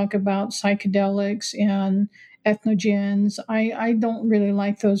people talk about psychedelics and ethnogens, I don't really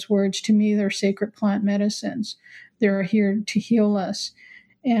like those words. To me, they're sacred plant medicines. They're here to heal us.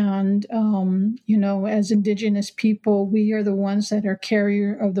 And, as indigenous people, we are the ones that are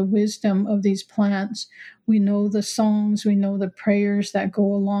carrier of the wisdom of these plants. We know the songs, we know the prayers that go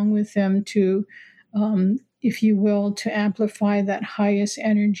along with them to, if you will, to amplify that highest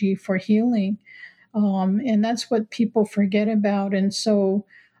energy for healing. And that's what people forget about. And so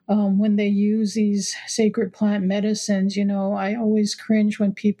when they use these sacred plant medicines, I always cringe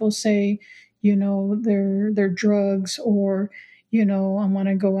when people say, they're drugs, or, I want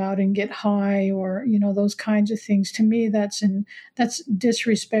to go out and get high, or, those kinds of things. To me, that's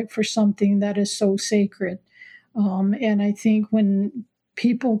disrespect for something that is so sacred. And I think when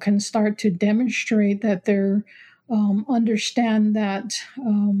people can start to demonstrate that they're understand that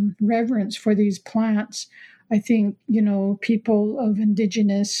reverence for these plants, I think, people of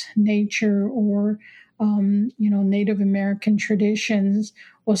indigenous nature or, Native American traditions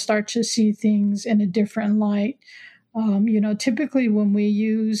will start to see things in a different light. Typically when we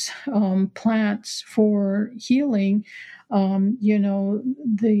use plants for healing,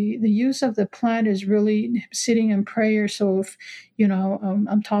 the use of the plant is really sitting in prayer. So if,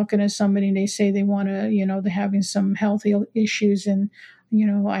 I'm talking to somebody and they say they want to, they're having some healthy issues, and,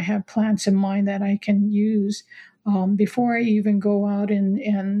 I have plants in mind that I can use. Before I even go out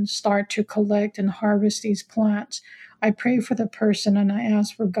and start to collect and harvest these plants, I pray for the person and I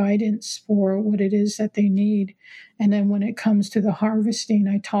ask for guidance for what it is that they need. And then when it comes to the harvesting,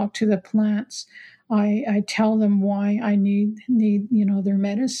 I talk to the plants. I tell them why I need their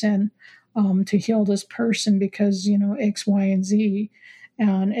medicine to heal this person because, X, Y, and Z.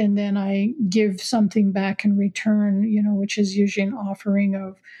 And then I give something back in return, which is usually an offering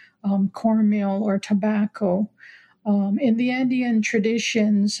of cornmeal or tobacco. In the Andean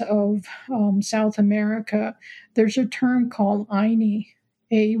traditions of South America, there's a term called Aini,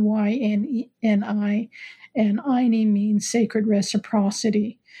 Ayni, and Aini means sacred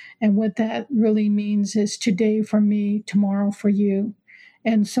reciprocity. And what that really means is today for me, tomorrow for you.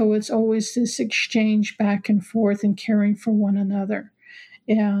 And so it's always this exchange back and forth and caring for one another.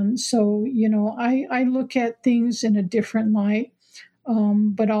 And so, I look at things in a different light,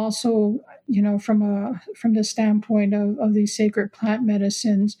 but also, from the standpoint of these sacred plant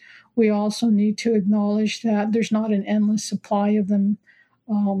medicines, we also need to acknowledge that there's not an endless supply of them,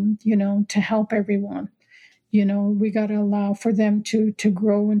 to help everyone. We got to allow for them to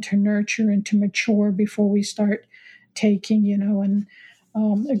grow and to nurture and to mature before we start taking, and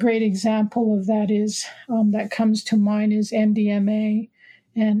a great example of that is that comes to mind is MDMA.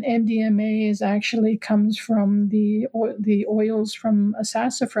 And MDMA is actually comes from the oils from a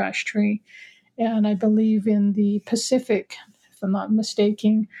sassafras tree, and I believe in the Pacific, if I'm not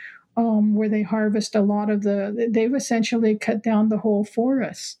mistaken, where they harvest a lot of they've essentially cut down the whole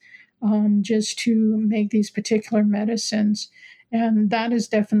forest just to make these particular medicines. And that is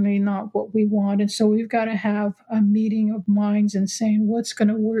definitely not what we want. And so we've got to have a meeting of minds and saying what's going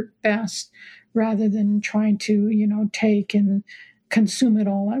to work best rather than trying to, take and consume it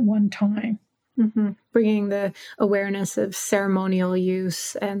all at one time. Mm-hmm. Bringing the awareness of ceremonial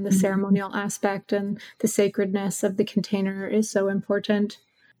use and the ceremonial aspect and the sacredness of the container is so important.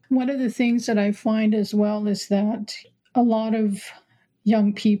 One of the things that I find as well is that a lot of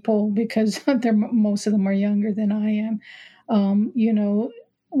young people, because most of them are younger than I am,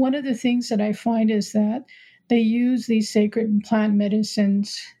 one of the things that I find is that they use these sacred plant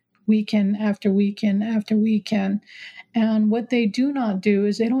medicines weekend after weekend after weekend. And what they do not do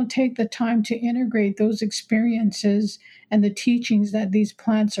is they don't take the time to integrate those experiences and the teachings that these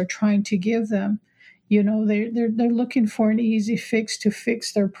plants are trying to give them. They're looking for an easy fix to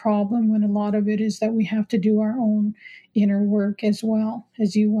fix their problem, when a lot of it is that we have to do our own inner work as well,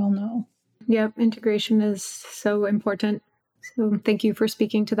 as you well know. Yep, integration is so important. So thank you for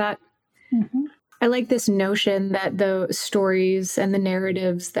speaking to that. Mm-hmm. I like this notion that the stories and the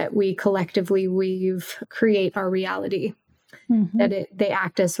narratives that we collectively weave create our reality. Mm-hmm. That they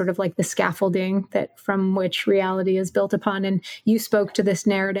act as sort of like the scaffolding that from which reality is built upon. And you spoke to this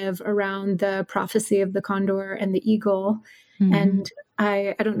narrative around the prophecy of the condor and the eagle. Mm-hmm. And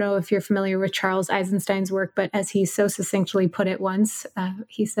I don't know if you're familiar with Charles Eisenstein's work, but as he so succinctly put it once,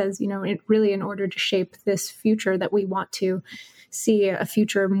 he says, really in order to shape this future that we want to see, a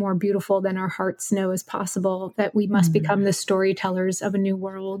future more beautiful than our hearts know is possible, that we must become the storytellers of a new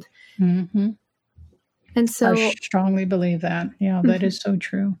world. Mm-hmm. And so I strongly believe that. Yeah, that is so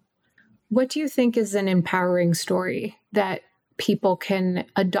true. What do you think is an empowering story that people can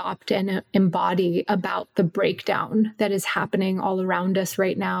adopt and embody about the breakdown that is happening all around us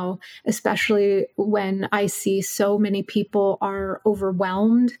right now, especially when I see so many people are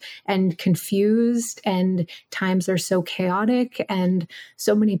overwhelmed and confused and times are so chaotic and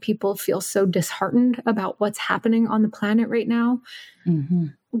so many people feel so disheartened about what's happening on the planet right now? Mm-hmm.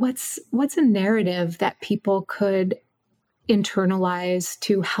 What's a narrative that people could internalize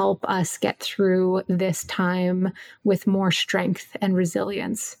to help us get through this time with more strength and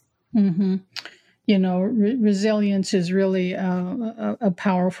resilience? Mm-hmm. Resilience is really a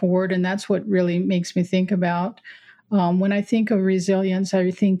powerful word, and that's what really makes me think about. When I think of resilience,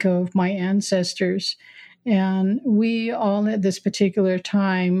 I think of my ancestors, and we all at this particular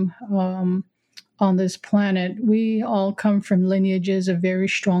time on this planet, we all come from lineages of very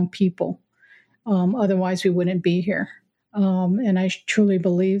strong people. Otherwise, we wouldn't be here. And I truly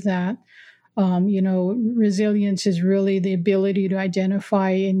believe that. Resilience is really the ability to identify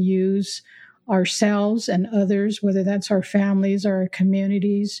and use ourselves and others, whether that's our families or our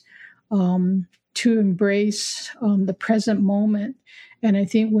communities, to embrace the present moment. And I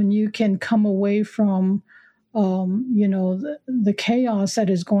think when you can come away from, the chaos that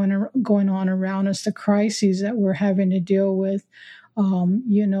is going on around us, the crises that we're having to deal with,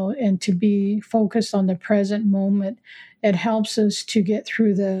 and to be focused on the present moment, it helps us to get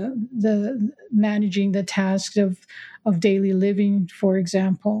through the managing the tasks of daily living. For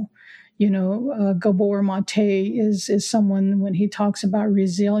example, Gabor Mate is someone, when he talks about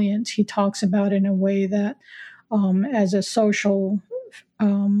resilience, he talks about it in a way that as a social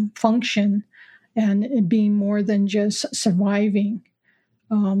function and it being more than just surviving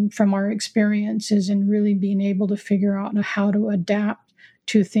from our experiences and really being able to figure out how to adapt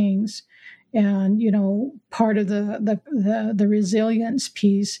to things. And, part of the resilience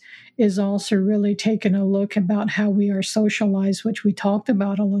piece is also really taking a look about how we are socialized, which we talked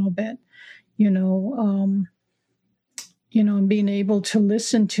about a little bit. and being able to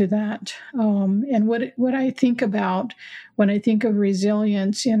listen to that. And what I think about when I think of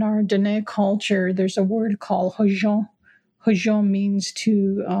resilience in our Dene culture, there's a word called Hozho. Hozho means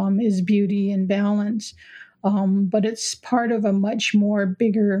is beauty and balance. But it's part of a much more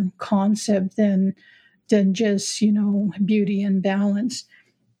bigger concept than just, beauty and balance.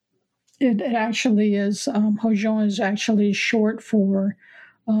 It actually is, Hozho is actually short for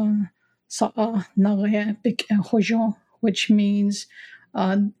Hozho, which means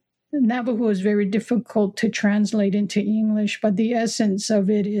Navajo is very difficult to translate into English, but the essence of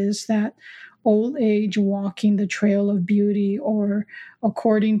it is that old age walking the trail of beauty, or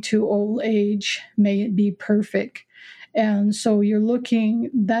according to old age, may it be perfect. And so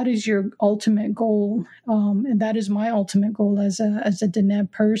that is your ultimate goal. And that is my ultimate goal as a Dene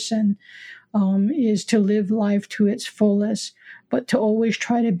person, is to live life to its fullest, but to always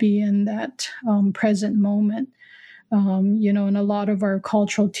try to be in that present moment. In a lot of our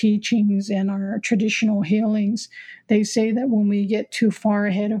cultural teachings and our traditional healings, they say that when we get too far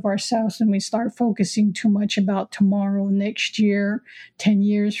ahead of ourselves and we start focusing too much about tomorrow, next year, 10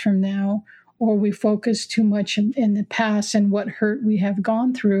 years from now, or we focus too much in the past and what hurt we have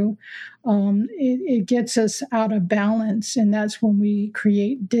gone through, it gets us out of balance. And that's when we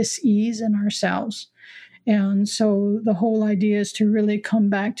create dis-ease in ourselves. And so the whole idea is to really come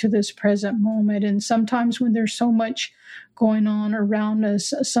back to this present moment. And sometimes when there's so much going on around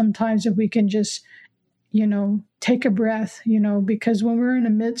us, sometimes if we can just, take a breath, because when we're in the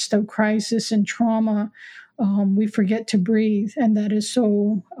midst of crisis and trauma, we forget to breathe. And that is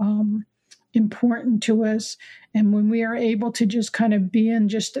so important to us. And when we are able to just kind of be in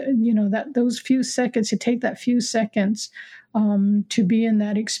just, those few seconds, to take that few seconds to be in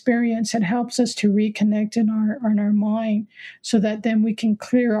that experience, it helps us to reconnect in our mind, so that then we can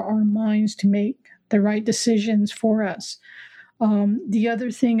clear our minds to make the right decisions for us. The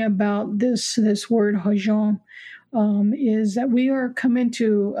other thing about this word Hozho is that we are coming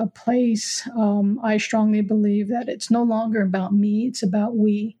to a place, I strongly believe, that it's no longer about me, it's about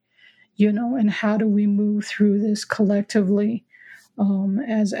we. And how do we move through this collectively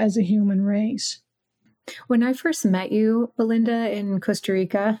as a human race? When I first met you, Belinda, in Costa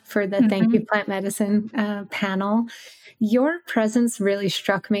Rica for the Thank You Plant Medicine panel, your presence really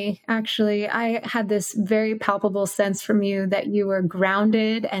struck me. Actually, I had this very palpable sense from you that you were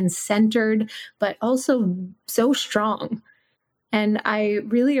grounded and centered, but also so strong. And I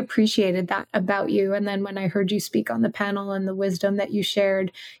really appreciated that about you. And then when I heard you speak on the panel and the wisdom that you shared,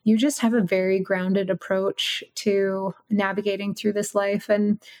 you just have a very grounded approach to navigating through this life.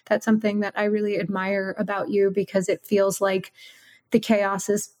 And that's something that I really admire about you, because it feels like the chaos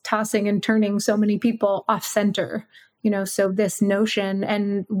is tossing and turning so many people off center. So this notion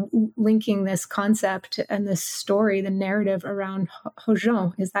and linking this concept and this story, the narrative around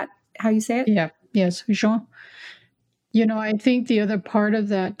Hozho, is that how you say it? Yeah. Yes, Hozho. I think the other part of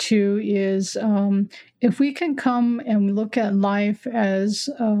that too is if we can come and look at life as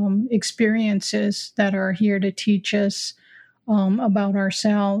experiences that are here to teach us about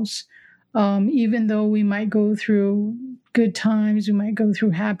ourselves, even though we might go through good times, we might go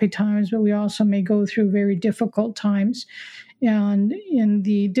through happy times, but we also may go through very difficult times. And in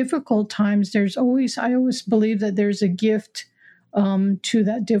the difficult times, I always believe that there's a gift to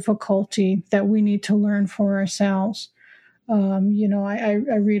that difficulty that we need to learn for ourselves.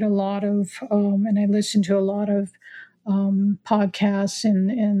 I read a lot of, and I listen to a lot of podcasts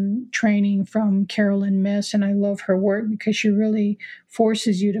and training from Carolyn Miss, and I love her work because she really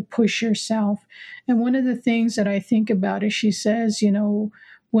forces you to push yourself. And one of the things that I think about is she says,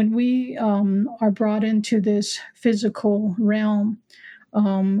 when we are brought into this physical realm,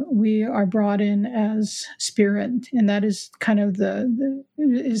 we are brought in as spirit, and that is kind of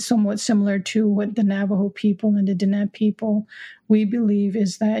is somewhat similar to what the Navajo people and the Dene people, we believe,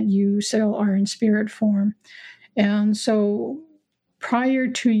 is that you still are in spirit form. And so prior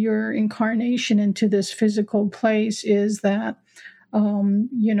to your incarnation into this physical place is that,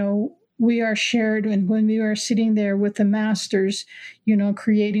 we are shared, and when we are sitting there with the masters,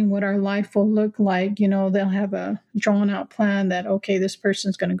 creating what our life will look like, they'll have a drawn out plan that, okay, this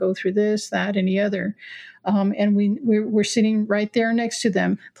person's going to go through this, that, and the other. And we're sitting right there next to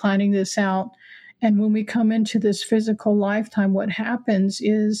them, planning this out. And when we come into this physical lifetime, what happens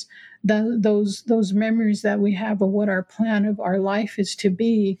is those memories that we have of what our plan of our life is to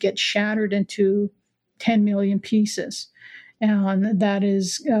be get shattered into 10 million pieces. And that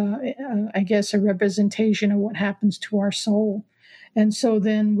is, I guess, a representation of what happens to our soul. And so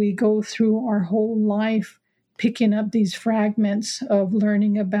then we go through our whole life picking up these fragments of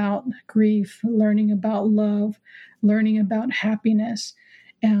learning about grief, learning about love, learning about happiness,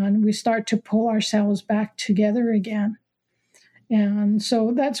 and we start to pull ourselves back together again. And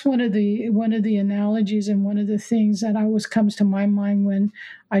so that's one of the analogies and one of the things that always comes to my mind when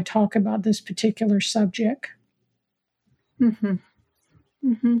I talk about this particular subject. Mm-hmm.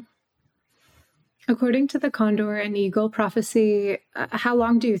 Mm-hmm. According to the Condor and Eagle prophecy, how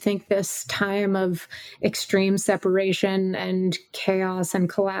long do you think this time of extreme separation and chaos and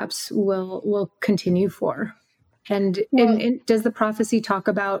collapse will continue for? And does the prophecy talk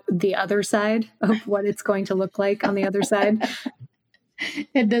about the other side of what it's going to look like on the other side?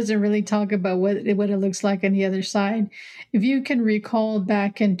 It doesn't really talk about what it looks like on the other side. If you can recall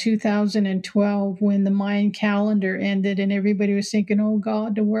back in 2012 when the Mayan calendar ended and everybody was thinking, oh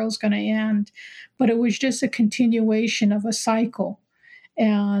God, the world's going to end. But it was just a continuation of a cycle.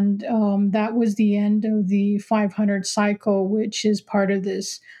 And that was the end of the 500 cycle, which is part of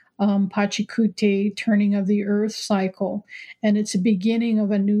this Pachacute turning of the earth cycle. And it's the beginning of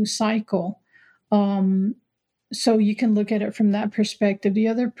a new cycle. So you can look at it from that perspective. The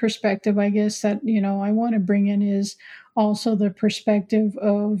other perspective, I guess, that, I want to bring in is also the perspective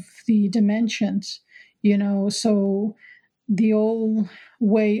of the dimensions, so the old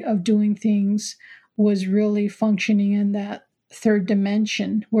way of doing things was really functioning in that third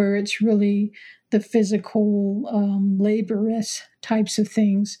dimension where it's really the physical, laborious types of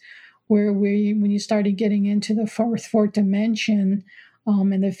things, where when you started getting into the fourth dimension,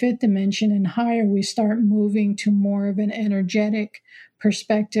 and the fifth dimension and higher, we start moving to more of an energetic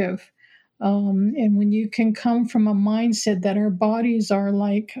perspective. And when you can come from a mindset that our bodies are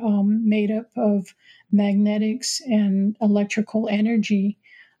like made up of magnetics and electrical energy,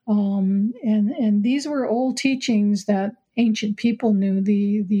 and these were old teachings that ancient people knew.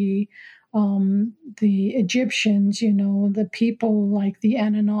 The Egyptians, the people like the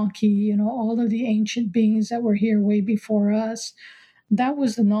Anunnaki, all of the ancient beings that were here way before us. That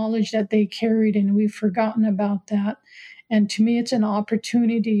was the knowledge that they carried, and we've forgotten about that. And to me, it's an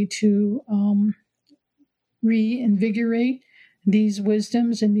opportunity to reinvigorate these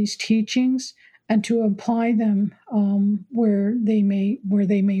wisdoms and these teachings, and to apply them where they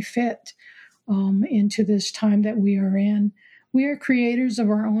may fit into this time that we are in. We are creators of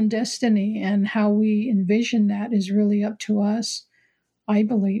our own destiny, and how we envision that is really up to us, I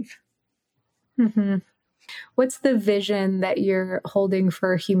believe. Mm-hmm. What's the vision that you're holding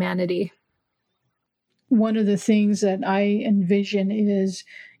for humanity? One of the things that I envision is,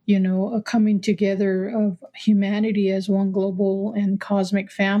 a coming together of humanity as one global and cosmic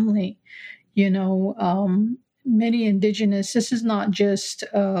family. Many indigenous, this is not just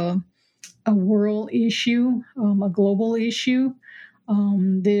a world issue, a global issue.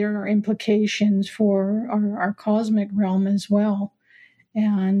 There are implications for our cosmic realm as well.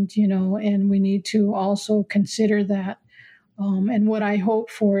 And, and we need to also consider that. And what I hope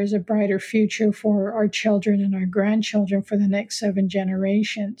for is a brighter future for our children and our grandchildren for the next 7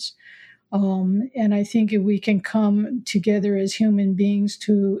 generations. And I think if we can come together as human beings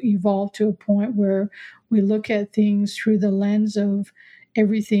to evolve to a point where we look at things through the lens of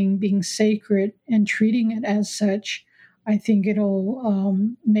everything being sacred and treating it as such, I think it'll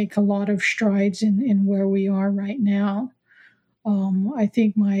make a lot of strides in where we are right now. I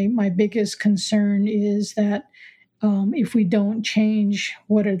think my biggest concern is that if we don't change,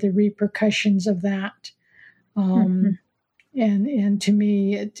 what are the repercussions of that? And to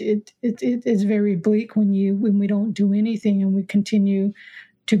me, it is very bleak when we don't do anything and we continue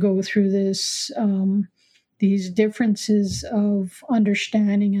to go through these differences of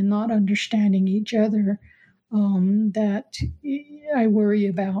understanding and not understanding each other, that I worry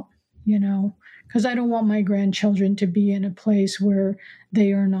about, because I don't want my grandchildren to be in a place where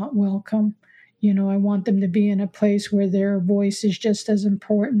they are not welcome. I want them to be in a place where their voice is just as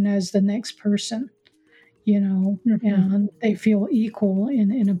important as the next person, and they feel equal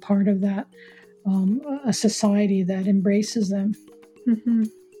in a part of that, a society that embraces them. Mm-hmm.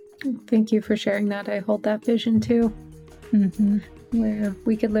 Thank you for sharing that. I hold that vision too, where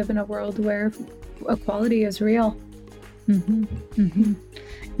we could live in a world where equality is real. And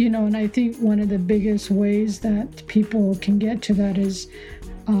I think one of the biggest ways that people can get to that is,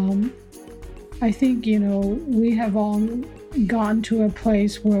 I think, we have all gone to a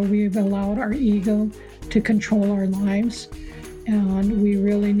place where we've allowed our ego to control our lives, and we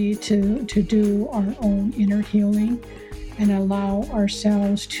really need to do our own inner healing and allow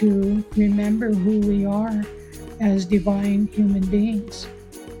ourselves to remember who we are as divine human beings.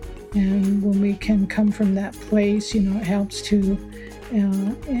 And when we can come from that place, it helps to,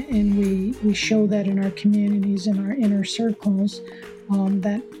 and we show that in our communities, in our inner circles,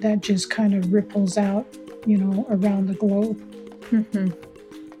 that just kind of ripples out around the globe.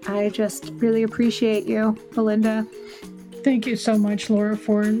 I just really appreciate you, Belinda. Thank you so much, Laura,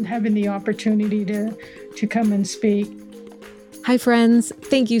 for having the opportunity to come and speak. Hi, friends.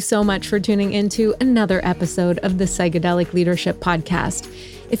 Thank you so much for tuning into another episode of the Psychedelic Leadership Podcast.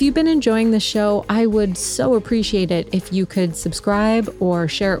 If you've been enjoying the show, I would so appreciate it if you could subscribe or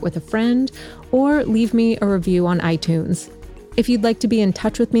share it with a friend or leave me a review on iTunes. If you'd like to be in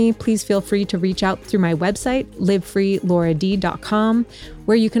touch with me, please feel free to reach out through my website, livefreelaurad.com,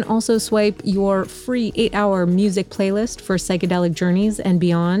 where you can also swipe your free 8-hour music playlist for psychedelic journeys and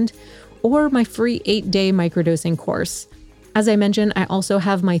beyond, or my free 8-day microdosing course. As I mentioned, I also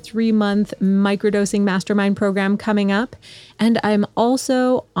have my 3-month microdosing mastermind program coming up, and I'm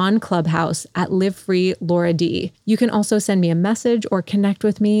also on Clubhouse at Live Free Laura D. You can also send me a message or connect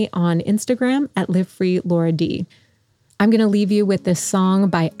with me on Instagram at Live Free Laura D. I'm going to leave you with this song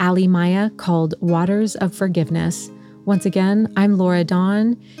by Ali Maya called Waters of Forgiveness. Once again, I'm Laura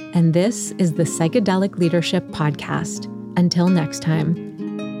Dawn, and this is the Psychedelic Leadership Podcast. Until next time.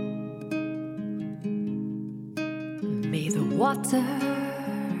 May the waters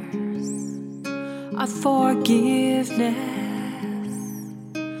of forgiveness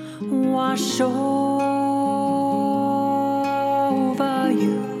wash over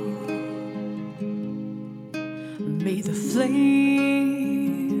you. May the flame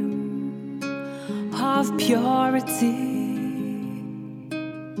of purity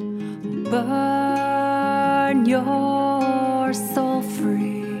burn your soul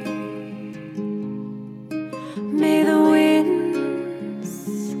free. May the winds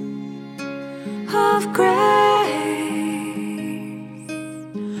of grace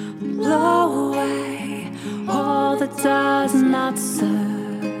blow away all that does not serve.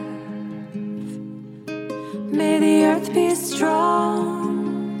 May the earth be strong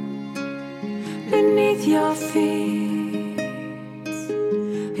beneath your feet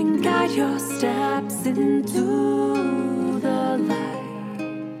and guide your steps into the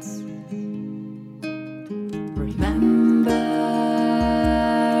light. Remember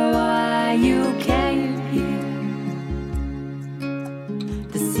why you came here.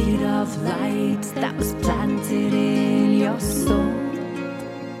 The seed of light that was planted in your soul.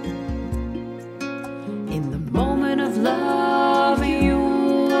 Of love you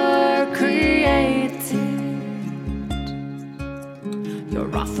were created. Your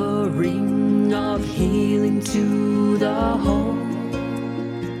offering of healing to the whole.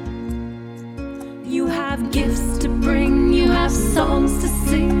 You have gifts to bring, you have songs to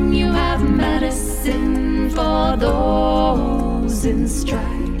sing, you have medicine for those in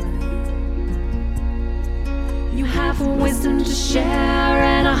strife. You have wisdom to share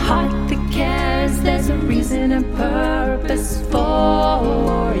and a heart that cares. There's a reason and purpose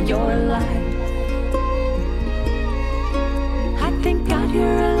for your life. I thank God you're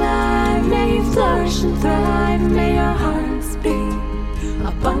alive. May you flourish and thrive. May your hearts be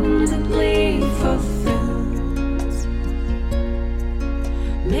abundantly fulfilled.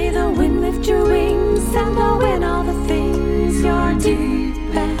 May the wind lift your wings and blow in all the things your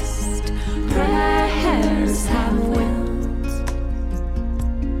deepest prayers have willed.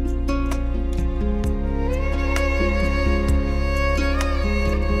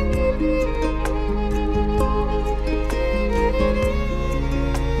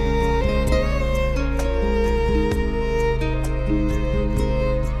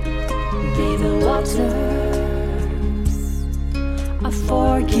 May the waters of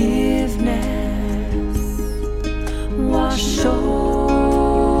forgiveness wash over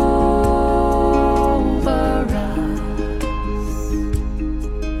us.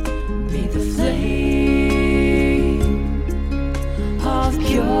 May the flame of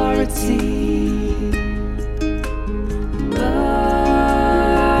purity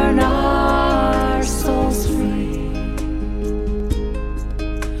burn our souls free.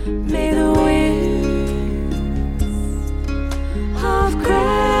 May the winds of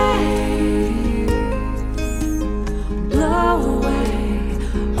grace blow away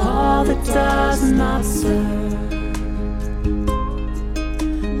all that does not serve.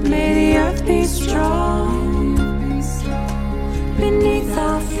 May the earth be strong beneath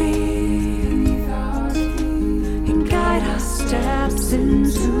our feet and guide our steps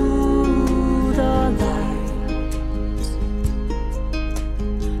into the light.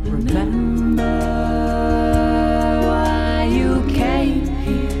 Remember why you came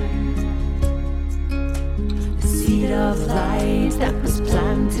here. The seed of light that was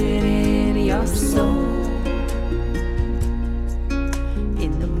planted in your soul.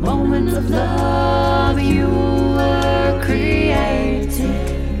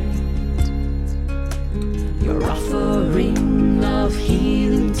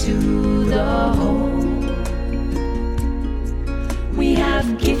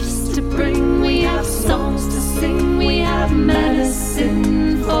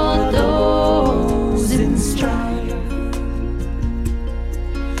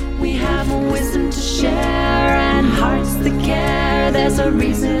 have wisdom to share and hearts that care. There's a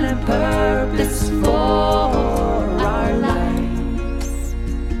reason and purpose for our lives.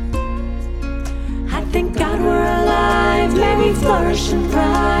 I thank God we're alive. May we flourish and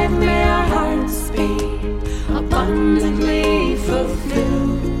thrive. May our hearts be abundantly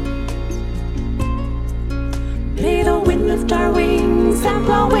fulfilled. May the wind lift our wings and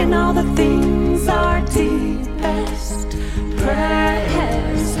blow in all the things our deepest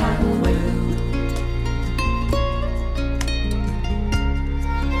prayers have willed.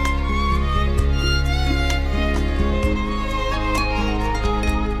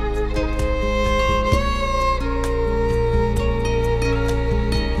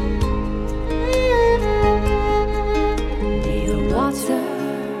 May the waters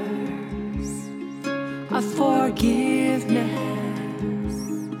of forgiveness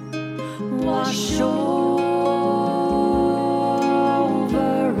wash over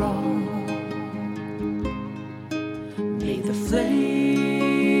all. May the flame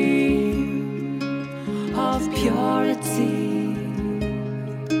of purity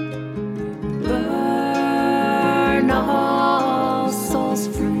burn all souls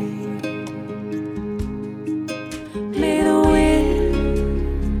free. May the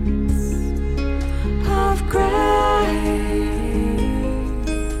winds of grace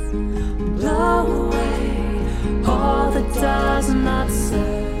blow away all that does not serve.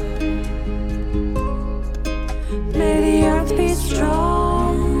 May the earth be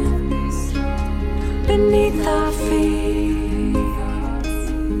strong beneath our feet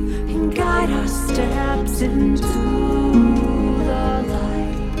and guide our steps into the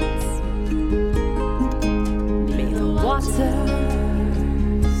light. May the waters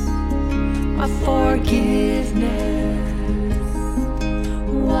of forgiveness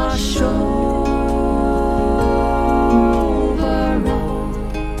wash over all.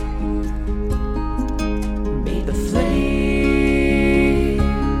 May the flame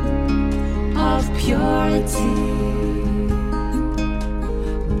of purity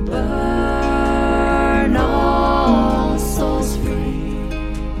burn all souls free.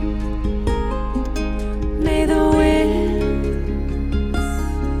 May the winds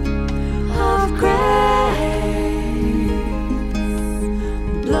of grace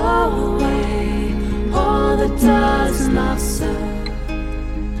blow away all that does not serve.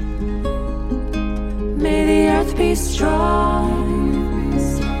 May the earth be strong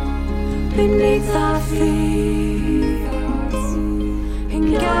beneath our feet and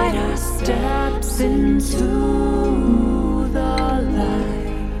guide our steps into